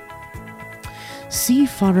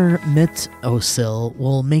 Metocil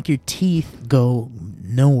will make your teeth go.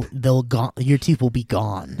 No, your teeth will be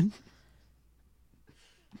gone.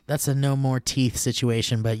 That's a no more teeth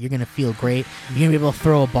situation, but you're going to feel great. You're going to be able to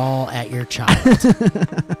throw a ball at your child.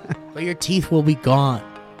 But your teeth will be gone.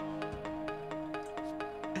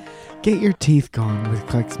 Get your teeth gone with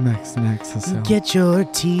Klexmexnexosil. Get your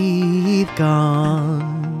teeth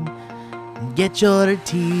gone. Get your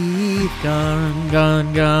teeth gone,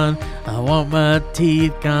 gone, gone. I want my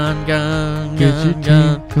teeth gone, gone, Get your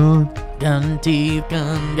gone, teeth gone. gone, teeth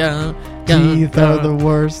gone, gone, gone. Teeth are the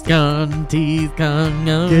worst. Gone, teeth gone,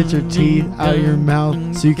 gone. Get your teeth out of your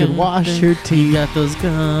mouth so you can wash your You teeth. got those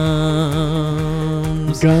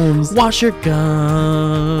gums. Gums. Wash your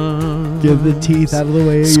gums. Get the teeth out of the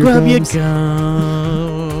way of Scrub your your gums.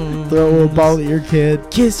 gums. Throw a ball at your kid.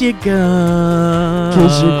 Kiss your gums.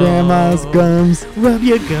 Kiss your grandma's gums. Rub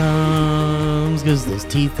your gums, cause those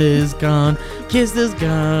teeth is gone. Kiss those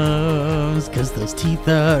gums, cause those teeth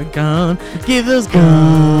are gone. Give those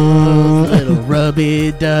gums a little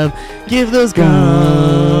rub-a-dub. Give those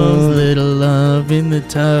gums a little love in the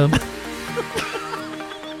tub.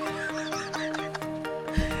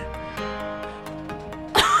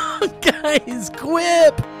 Guys,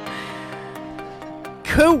 quip!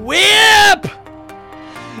 Quip!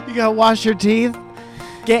 You gotta wash your teeth.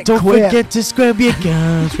 Get Don't Quip. forget to scrub your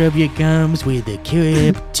gums. Scrub your gums with a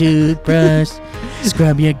Quip toothbrush.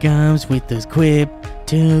 Scrub your gums with those Quip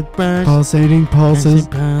toothbrush. Pulsating pulses.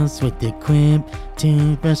 Pulse with the Quip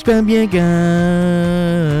toothbrush. Scrub your gums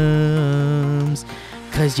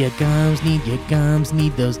Cause your gums need those gums,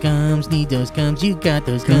 need those gums. You got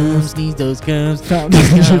those gums, need those gums.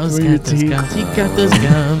 Foundation Gums, for your got those teeth. gums. You got those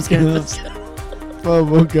gums, got those gums.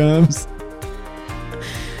 Bubble gums.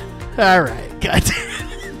 All right, goddamn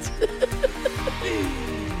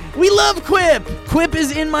it. We love Quip. Quip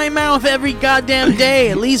is in my mouth every goddamn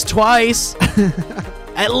day, at least twice.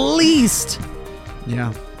 At least.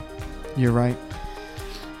 Yeah, you're right.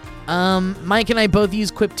 Mike and I both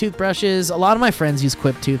use Quip toothbrushes. A lot of my friends use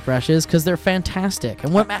Quip toothbrushes because they're fantastic.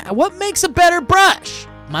 And what makes a better brush,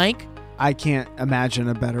 Mike? I can't imagine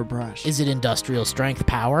a better brush. Is it industrial strength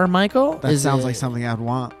power, Michael? That sounds like something I'd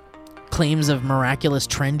want. Claims of miraculous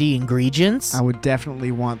trendy ingredients? I would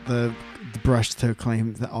definitely want the brush to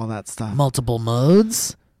claim all that stuff. Multiple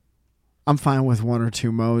modes? I'm fine with 1 or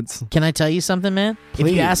 2 modes. Can I tell you something, man? If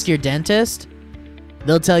Please. you ask your dentist,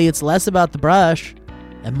 they'll tell you it's less about the brush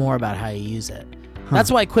and more about how you use it.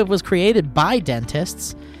 That's why Quip was created by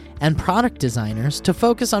dentists and product designers to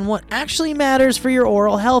focus on what actually matters for your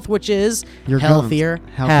oral health, which is Your healthier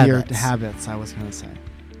gums. Healthier habits. I was going to say.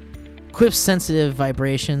 Quip's sensitive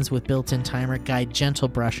vibrations with built-in timer guide gentle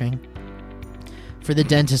brushing. For the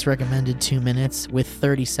dentist recommended 2 minutes with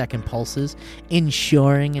 30-second pulses,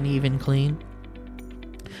 ensuring an even clean.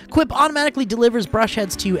 Quip automatically delivers brush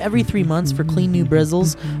heads to you every 3 months for clean new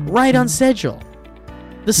bristles, right on schedule.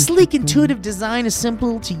 The sleek, intuitive design is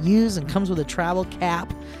simple to use and comes with a travel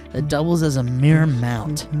cap that doubles as a mirror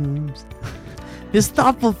mount. This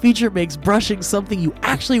thoughtful feature makes brushing something you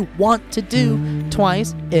actually want to do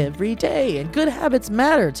twice every day. And good habits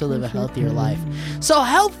matter to live a healthier life. So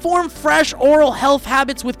help form fresh oral health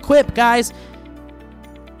habits with Quip, guys.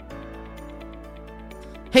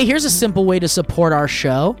 Hey, here's a simple way to support our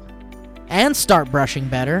show and start brushing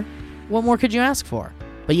better. What more could you ask for?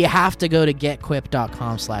 But you have to go to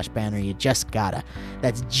getquip.com/banner. You just gotta.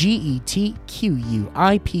 That's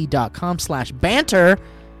GETQUIP.com/banter.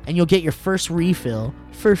 And you'll get your first refill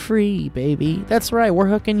for free, baby. That's right, we're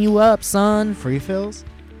hooking you up, son. Free fills?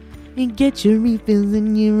 And get your refills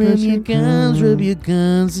and you rub your gums,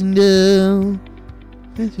 and no.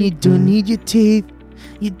 You don't need your teeth,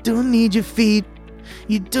 you don't need your feet,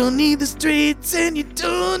 you don't need the streets, and you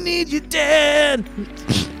don't need your dad.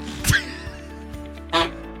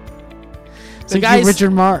 So Thank guys, you,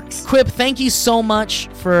 Richard Marks. Quip, thank you so much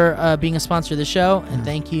for being a sponsor of the show, and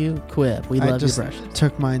thank you, Quip. We love your just brushes.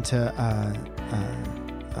 took mine to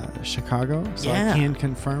Chicago, so Yeah. I can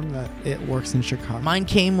confirm that it works in Chicago. Mine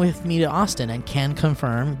came with me to Austin and can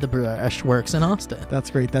confirm the brush works in Austin. That's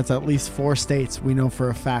great. That's at least 4 states we know for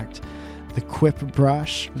a fact. The Quip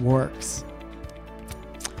brush works.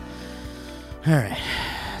 All right,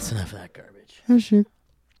 that's enough of that garbage.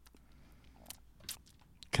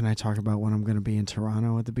 Can I talk about when I'm going to be in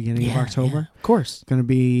Toronto at the beginning of Yeah, October? of course. Going to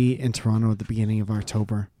be in Toronto at the beginning of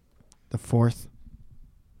October. The 4th,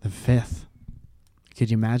 the 5th. Could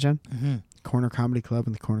you imagine? Mm-hmm. Corner Comedy Club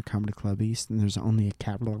and the Corner Comedy Club East, and there's only a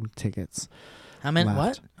capital of tickets How many? left.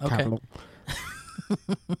 What? Okay. Capital.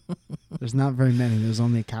 There's not very many. There's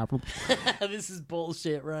only a capital. This is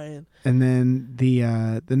bullshit, Ryan. And then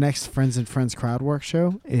the next Friends and Friends Crowdwork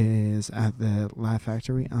show is at the Laugh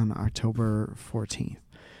Factory on October 14th.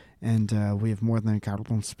 And we have more than a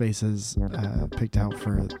couple of spaces picked out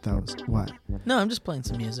for those. What? No, I'm just playing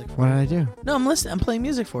some music. What did I do? No, I'm listening. I'm playing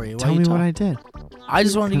music for you. Tell while me you what talk. I did. I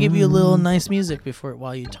just wanted to give you a little nice music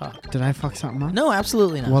while you talk. Did I fuck something up? No,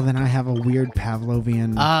 absolutely not. Well, then I have a weird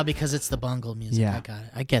Pavlovian... Because it's the bungle music. Yeah. I got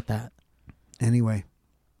it. I get that. Anyway.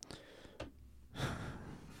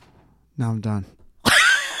 Now I'm done.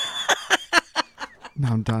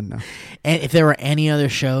 Now I'm done now. And if there were any other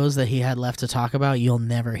shows that he had left to talk about, you'll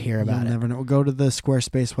never hear about You'll it. never know. Go to the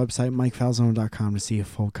Squarespace website, MikeFalzone.com, to see a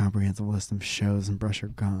full comprehensive list of shows and brush your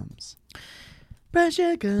gums. Brush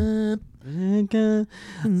your gum. I'm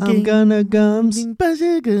gonna gums. Brush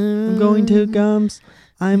your gum. I'm going to gums.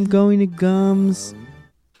 I'm going to gums.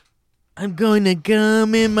 I'm going to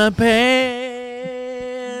gum in my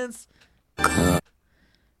pants.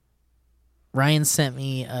 Ryan sent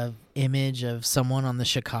me a image of someone on the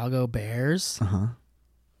Chicago Bears Uh-huh.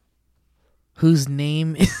 whose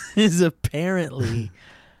name is apparently...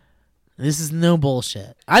 This is no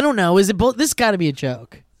bullshit. I don't know. Is it this got to be a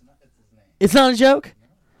joke. It's not a joke?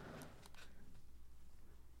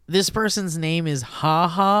 This person's name is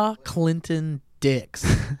Ha Clinton Dix.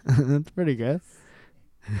 That's pretty good.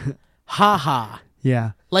 Ha.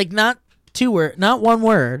 Yeah. Like not not one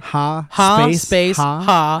word. Ha Space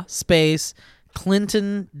ha. space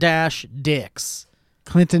Clinton dash Dix.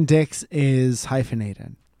 Clinton Dix is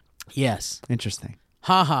hyphenated. Yes. Interesting.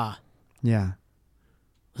 Ha. Yeah.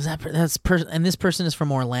 Was and this person is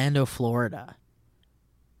from Orlando, Florida.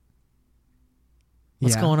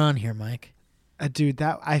 What's Yeah. going on here, Mike? Dude,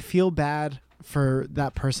 that I feel bad for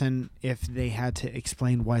that person if they had to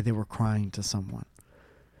explain why they were crying to someone.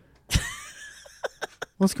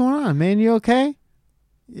 What's going on, man? You okay?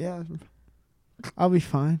 Yeah, I'll be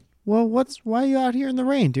fine. Well, why are you out here in the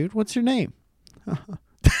rain, dude? What's your name?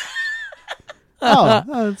 Oh,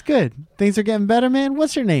 that's good. Things are getting better, man.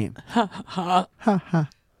 What's your name? All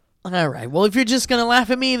right. Well, if you're just going to laugh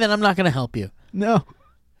at me, then I'm not going to help you. No.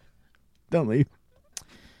 Don't leave.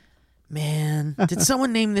 Man, did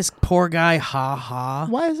someone name this poor guy Ha Ha?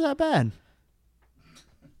 Why is that bad?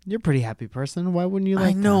 You're a pretty happy person. Why wouldn't you like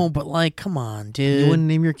I know, that? but like, come on, You dude. wouldn't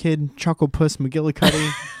name your kid Chuckle Puss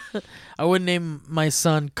McGillicuddy? I wouldn't name my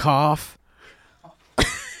son Cough.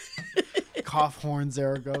 Cough Horn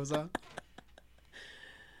Zaragoza?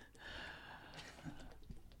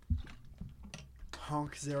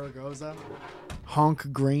 Honk Zaragoza?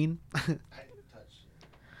 Honk Green?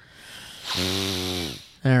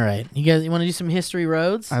 All right. You guys, you want to do some history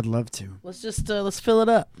roads? I'd love to. Let's just let's fill it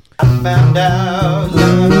up. Found out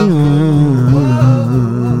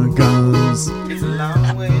Gums. it's a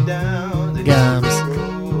long way down the Gums.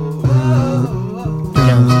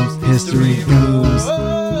 Gums. History gums.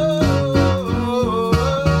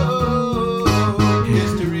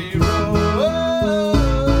 History road.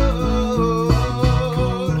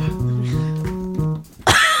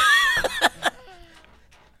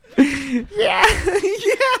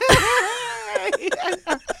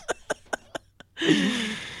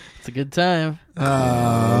 It's a good time.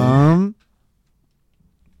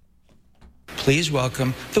 Please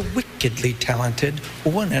welcome the wickedly talented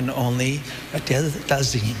one and only Adele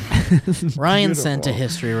Dazeem. Ryan sent a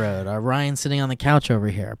history road. Ryan's sitting on the couch over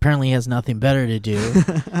here. Apparently he has nothing better to do.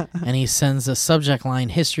 And he sends a subject line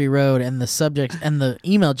history road, and the subject and the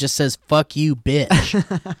email just says fuck you, bitch.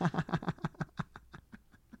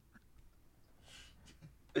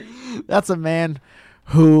 That's a man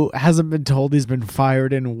who hasn't been told he's been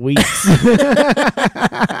fired in weeks.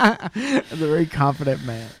 A very confident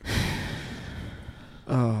man.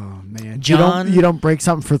 Oh man, John- you don't break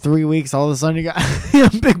something for 3 weeks. All of a sudden you got you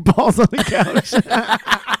have big balls on the couch.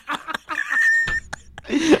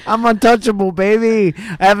 I'm untouchable, baby.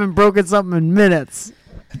 I haven't broken something in minutes.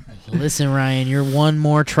 Listen, Ryan, you're one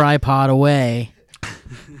more tripod away.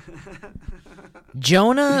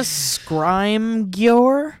 Jonah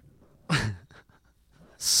Scrimegior?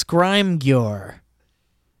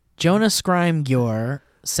 Jonah Scrimegior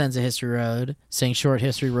sends a history road, saying short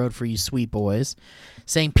history road for you sweet boys,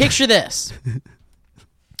 saying picture this.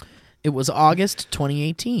 It was August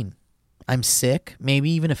 2018. I'm sick,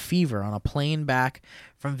 maybe even a fever, on a plane back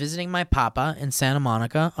from visiting my papa in Santa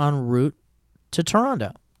Monica en route to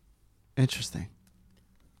Toronto. Interesting.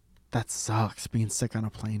 That sucks. Being sick on a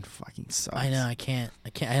plane fucking sucks. I know. I can't.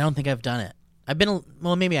 I don't think I've done it. I've been.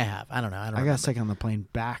 Well, maybe I have. I don't know. I don't. I got remember. sick on the plane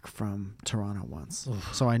back from Toronto once,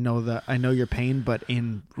 so I know your pain, but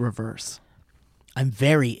in reverse. I'm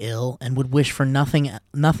very ill and would wish for nothing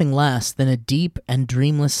less than a deep and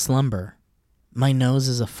dreamless slumber. My nose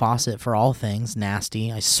is a faucet for all things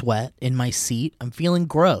nasty. I sweat in my seat. I'm feeling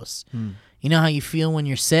gross. You know how you feel when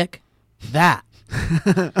you're sick? That.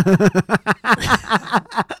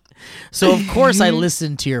 So of course I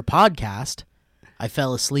listened to your podcast. I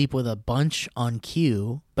fell asleep with a bunch on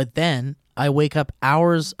cue, but then I wake up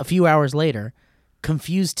a few hours later,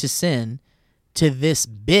 confused to sin, to this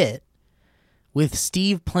bit with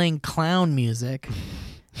Steve playing clown music,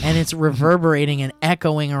 and it's reverberating and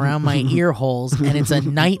echoing around my ear holes, and it's a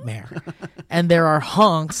nightmare. And there are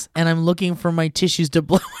honks, and I'm looking for my tissues to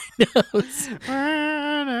blow my nose.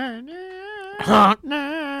 Honk.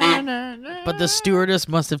 But the stewardess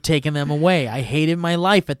must have taken them away. I hated my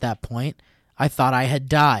life at that point. I thought I had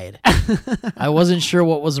died. I wasn't sure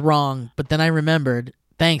what was wrong, but then I remembered,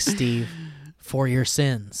 thanks, Steve, for your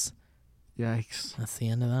sins. Yikes. That's the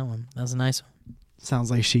end of that one. That was a nice one.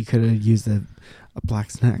 Sounds like she could have used a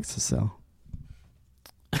black snack to sell.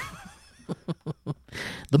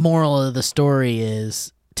 The moral of the story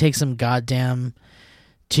is take some goddamn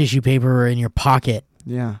tissue paper in your pocket.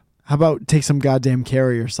 Yeah. How about take some goddamn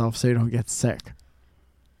care of yourself so you don't get sick?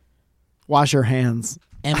 Wash your hands.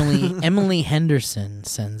 Emily Henderson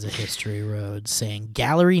sends a history road saying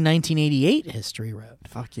Gallery 1988 history road.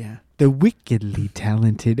 Fuck yeah. The wickedly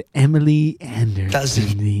talented Emily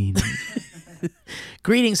Anderson.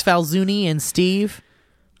 Greetings, Falzuni and Steve.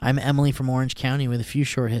 I'm Emily from Orange County with a few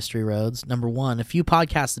short history roads. Number one, a few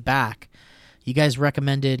podcasts back, you guys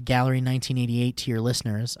recommended Gallery 1988 to your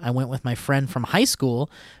listeners. I went with my friend from high school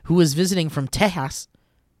who was visiting from Tejas,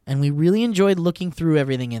 and we really enjoyed looking through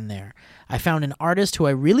everything in there. I found an artist who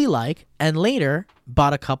I really like, and later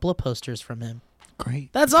bought a couple of posters from him.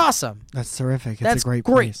 Great. That's awesome. That's terrific. It's That's a great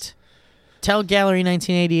great. place. Tell Gallery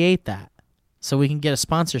 1988 that, so we can get a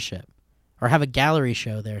sponsorship or have a gallery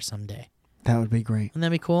show there someday. That would be great. Wouldn't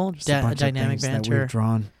that be cool? Just a bunch Dynamic of things that banter. we've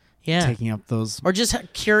drawn, Yeah. taking up those. Or just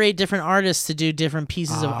curate different artists to do different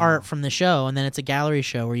pieces of art from the show, and then it's a gallery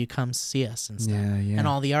show where you come see us and stuff. Yeah, yeah. And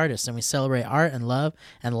all the artists, and we celebrate art and love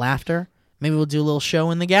and laughter. Maybe we'll do a little show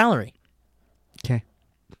in the gallery. Okay.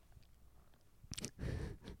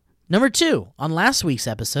 Number 2, on last week's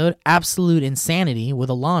episode, Absolute Insanity with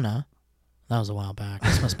Alana. That was a while back.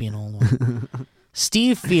 This must be an old one.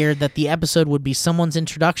 Steve feared that the episode would be someone's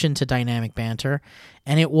introduction to Dynamic Banter,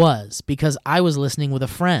 and it was, because I was listening with a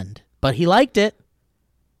friend, but he liked it.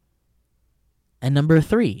 And number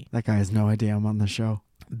 3, That guy has no idea I'm on the show.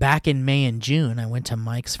 back in May and June, I went to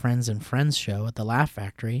Mike's Friends and Friends show at the Laugh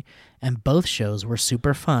Factory, and both shows were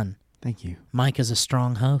super fun. Thank you. Mike is a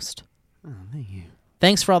strong host. Oh, thank you.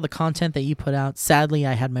 Thanks for all the content that you put out. Sadly,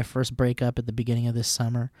 I had my first breakup at the beginning of this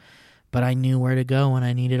summer, but I knew where to go when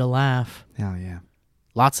I needed a laugh. Hell yeah.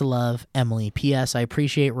 Lots of love, Emily. P.S. I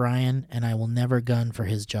appreciate Ryan, and I will never gun for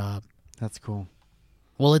his job. That's cool.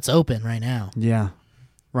 Well, it's open right now. Yeah.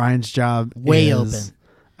 Ryan's job Way is, open.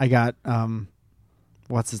 I got,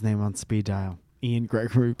 what's his name on speed dial? Ian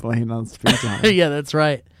Gregory playing on speed dial. Yeah, that's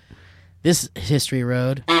right. This History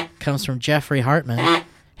Road comes from Jeffrey Hartman.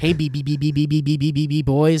 Hey, BBBBBBBBB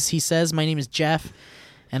boys, he says, my name is Jeff,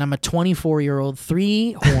 and I'm a 24-year-old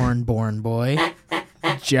 3-horn-born boy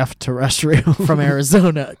Jeff Terrestrial. from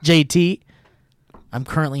Arizona. JT, I'm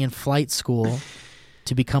currently in flight school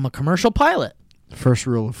to become a commercial pilot. First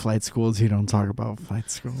rule of flight school is you don't talk about flight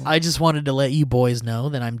school. I just wanted to let you boys know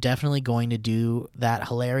that I'm definitely going to do that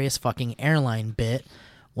hilarious fucking airline bit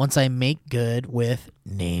once I make good with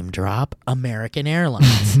name drop American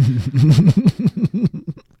Airlines.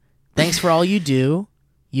 Thanks for all you do.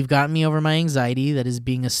 You've gotten me over my anxiety that is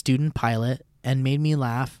being a student pilot and made me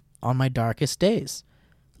laugh on my darkest days.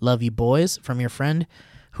 Love you boys, from your friend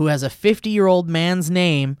who has a 50-year-old man's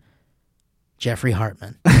name, Jeffrey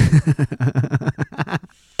Hartman.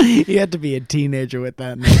 You had to be a teenager with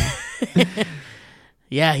that name.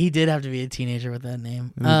 Yeah, he did have to be a teenager with that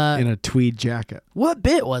name. in a tweed jacket. What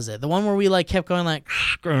bit was it? The one where we like kept going like,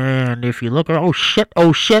 and if you look around, oh shit,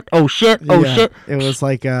 oh shit, oh shit, oh Yeah, shit. It was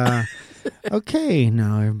like, okay,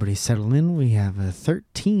 now everybody settle in. We have a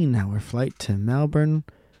 13-hour flight to Melbourne.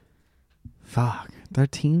 Fuck,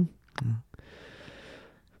 13?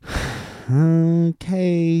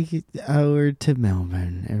 Okay, hour to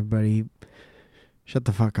Melbourne. Everybody shut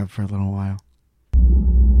the fuck up for a little while.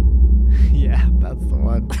 Yeah, that's the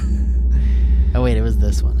one. Oh wait, it was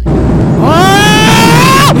this one. This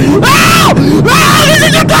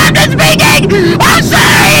is your captain speaking! I'm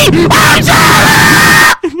sorry! I'm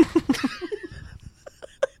sorry!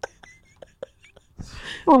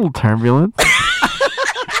 A little turbulent.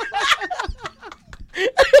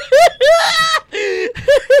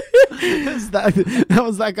 That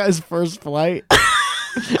was that guy's first flight.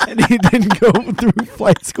 And he didn't go through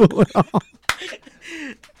flight school at all.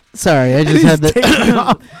 Sorry, I just had He's taking the.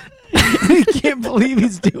 off. I can't believe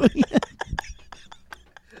he's doing it.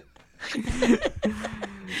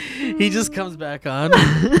 He just comes back on.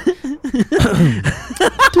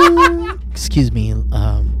 Excuse me,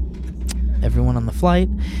 everyone on the flight.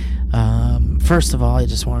 First of all, I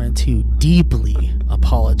just wanted to deeply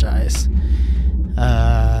apologize.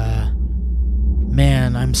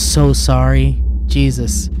 Man, I'm so sorry.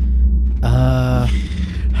 Jesus.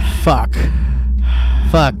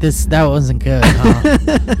 Fuck, that wasn't good, huh?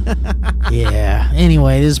 Yeah.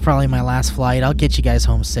 Anyway, this is probably my last flight. I'll get you guys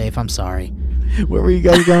home safe. I'm sorry. Where were you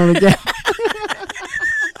guys going again?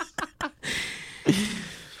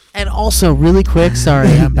 And also, really quick, sorry,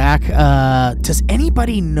 I'm back. Does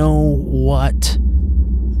anybody know what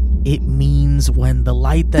it means when the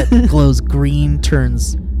light that glows green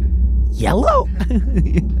turns yellow?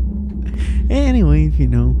 Anyway, if you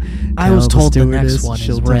know, I was tell told the next stewardess one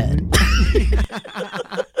she'll is tell red. me.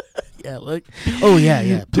 Yeah, look. Oh, yeah.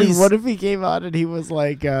 Dude, Please. what if he came out and he was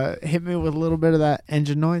like, hit me with a little bit of that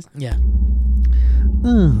engine noise? Yeah.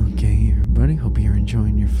 Okay, everybody. Hope you're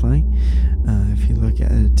enjoying your flight. If you look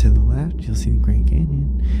at it to the left, you'll see the Grand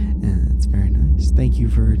Canyon. And it's very nice. Thank you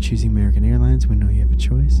for choosing American Airlines. We know you have a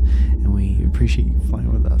choice, and we appreciate you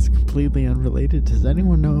flying with us. Completely unrelated. Does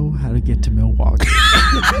anyone know how to get to Milwaukee?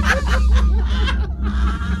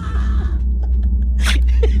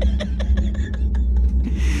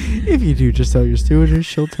 If you do, just tell your stewardess.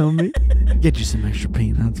 She'll tell me. Get you some extra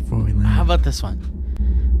peanuts before we land. How about this one?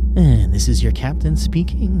 And this is your captain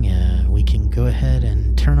speaking. We can go ahead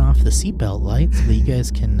and turn off the seatbelt light so that you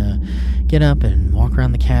guys can get up and walk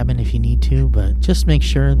around the cabin if you need to, but just make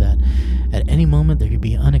sure that at any moment there could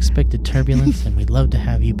be unexpected turbulence, and we'd love to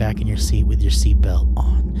have you back in your seat with your seatbelt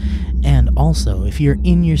on. And also, if you're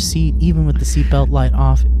in your seat, even with the seatbelt light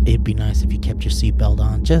off, it'd be nice if you kept your seatbelt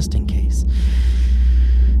on just in case.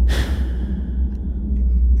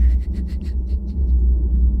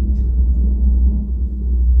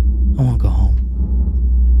 I want to go home.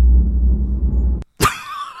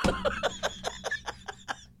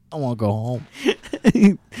 I want to go home.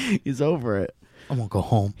 He's over it. I want to go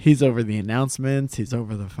home. He's over the announcements. He's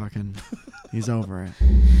over the fucking... He's over it.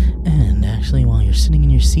 And actually, while you're sitting in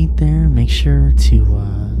your seat there, make sure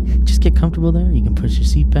to just get comfortable there. You can push your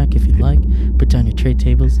seat back if you'd like. Put down your tray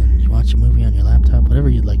tables and watch a movie on your laptop, whatever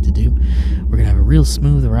you'd like to do. We're going to have a real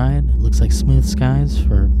smooth ride. It looks like smooth skies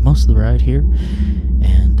for most of the ride here.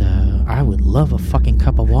 And I would love a fucking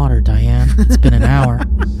cup of water, Diane. It's been an hour.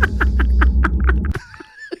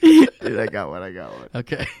 Dude, I got one.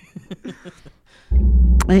 Okay.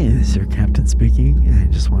 Hey, this is your captain speaking. I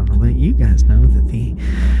just wanted to let you guys know that the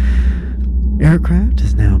aircraft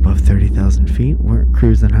is now above 30,000 feet. We're at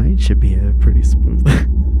cruising height. Should be a pretty smooth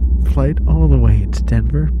flight all the way into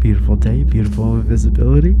Denver. Beautiful day, beautiful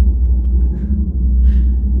visibility.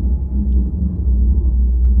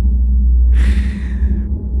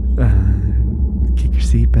 Kick your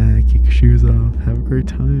seat back, kick your shoes off, have a great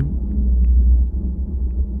time.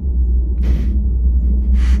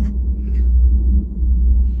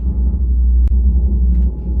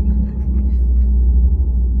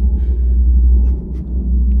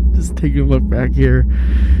 Just taking a look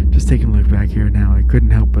back here now, I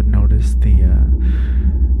couldn't help but notice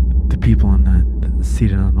the people on the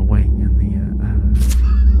seated on the wing and the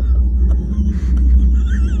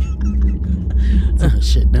Oh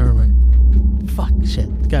shit, never mind. Fuck,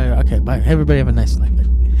 shit. Got it. Okay, bye. Everybody have a nice night.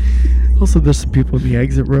 Also, there's some people in the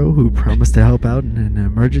exit row who promised to help out in an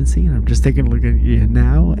emergency, and I'm just taking a look at you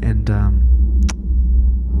now, and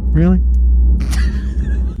really?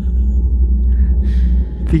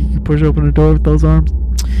 Think you can push open a door with those arms?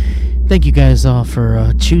 Thank you guys all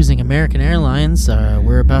for choosing American Airlines.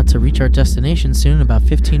 We're about to reach our destination soon, in about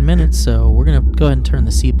 15 minutes, so we're going to go ahead and turn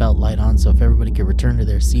the seatbelt light on, so if everybody could return to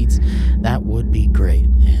their seats, that would be great.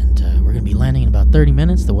 And we're going to be landing in about 30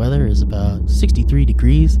 minutes. The weather is about 63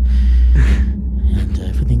 degrees, and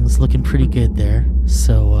everything's looking pretty good there.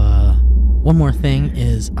 So one more thing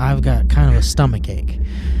is I've got kind of a stomach ache.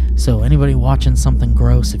 So anybody watching something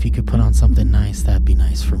gross, if you could put on something nice, that'd be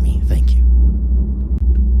nice for me. Thank you.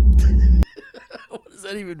 What does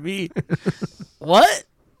that even mean? What?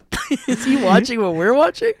 Is he watching what we're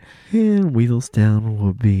watching? And Wheelstown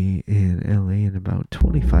will be in LA in about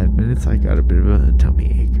 25 minutes. I got a bit of a tummy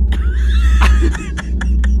ache.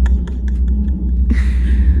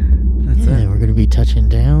 That's it. We're going to be touching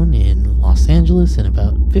down in Los Angeles in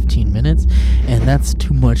about 15 minutes, and that's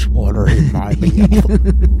too much water in my mouth.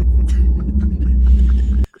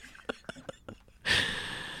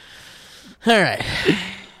 All right.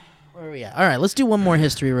 Where are we at? All right, let's do one more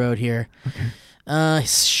history road here. Okay.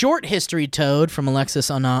 Short history toad from Alexis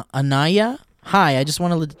Anaya. Hi, I just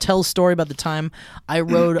wanted to tell a story about the time I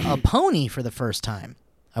rode a pony for the first time.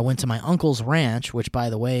 I went to my uncle's ranch, which, by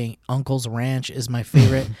the way, Uncle's Ranch is my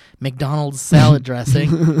favorite McDonald's salad dressing.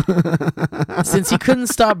 Since he couldn't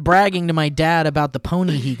stop bragging to my dad about the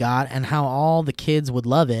pony he got and how all the kids would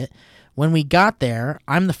love it, when we got there,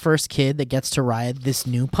 I'm the first kid that gets to ride this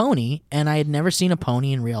new pony, and I had never seen a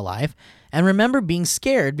pony in real life, and remember being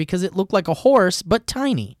scared because it looked like a horse, but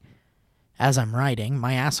tiny. As I'm riding,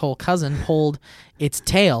 my asshole cousin pulled its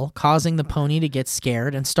tail, causing the pony to get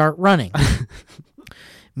scared and start running.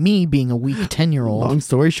 Me being a weak 10-year-old. Long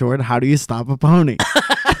story short, how do you stop a pony?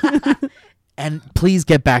 And please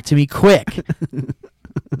get back to me quick.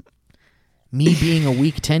 Me being a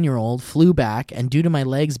weak 10-year-old flew back, and due to my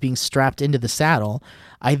legs being strapped into the saddle,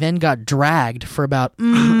 I then got dragged for about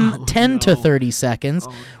 10 to 30 seconds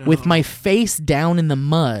with my face down in the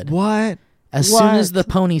mud. What? As soon as the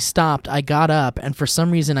pony stopped, I got up, and for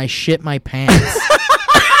some reason I shit my pants.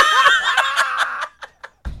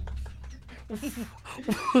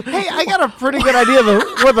 Hey, I got a pretty good idea of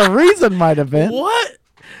what the reason might have been. What?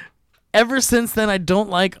 Ever since then, I don't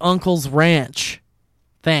like Uncle's Ranch.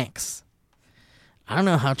 Thanks. I don't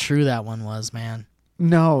know how true that one was, man.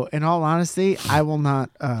 No, in all honesty, I will not.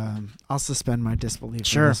 I'll suspend my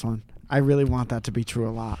disbelief on this one. I really want that to be true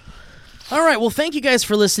a lot. All right. Well, thank you guys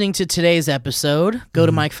for listening to today's episode. Go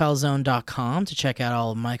to MikeFalzone.com to check out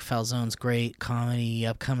all of Mike Falzone's great comedy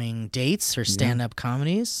upcoming dates or stand-up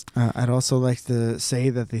comedies. I'd also like to say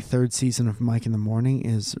that the third season of Mike in the Morning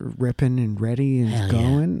is ripping and ready and Hell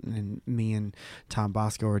going. And me and Tom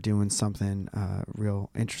Bosco are doing something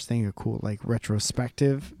real interesting, a cool like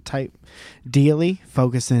retrospective type dealy,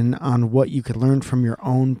 focusing on what you could learn from your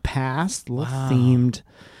own past. Little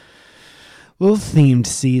themed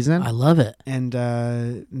season. I love it. And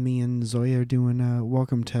me and Zoya are doing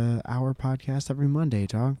Welcome to Our podcast every Monday,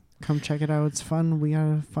 dog. Come check it out. It's fun. We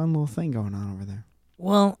got a fun little thing going on over there.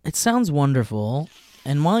 Well, it sounds wonderful.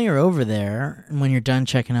 And while you're over there, and when you're done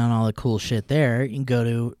checking out all the cool shit there, you can go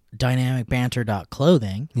to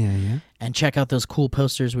dynamicbanter.clothing Yeah. and check out those cool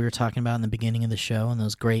posters we were talking about in the beginning of the show and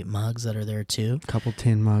those great mugs that are there too. Couple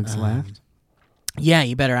tin mugs left. Yeah,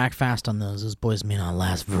 you better act fast on those. Those boys may not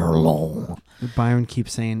last very long. Byron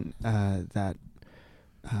keeps saying that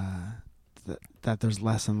there's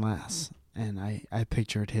less and less. And I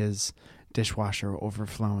pictured his dishwasher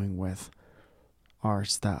overflowing with our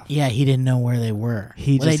stuff. Yeah, he didn't know where they were.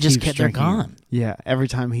 He Well, they just keeps kept, they're drinking it. gone. Yeah, every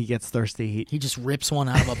time he gets thirsty, He just rips one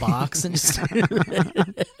out of a box and just.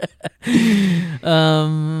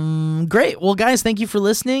 Great. Well, guys, thank you for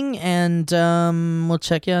listening, and we'll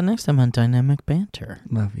check you out next time on Dynamic Banter.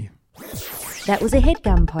 love you. That was a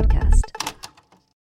HeadGum podcast.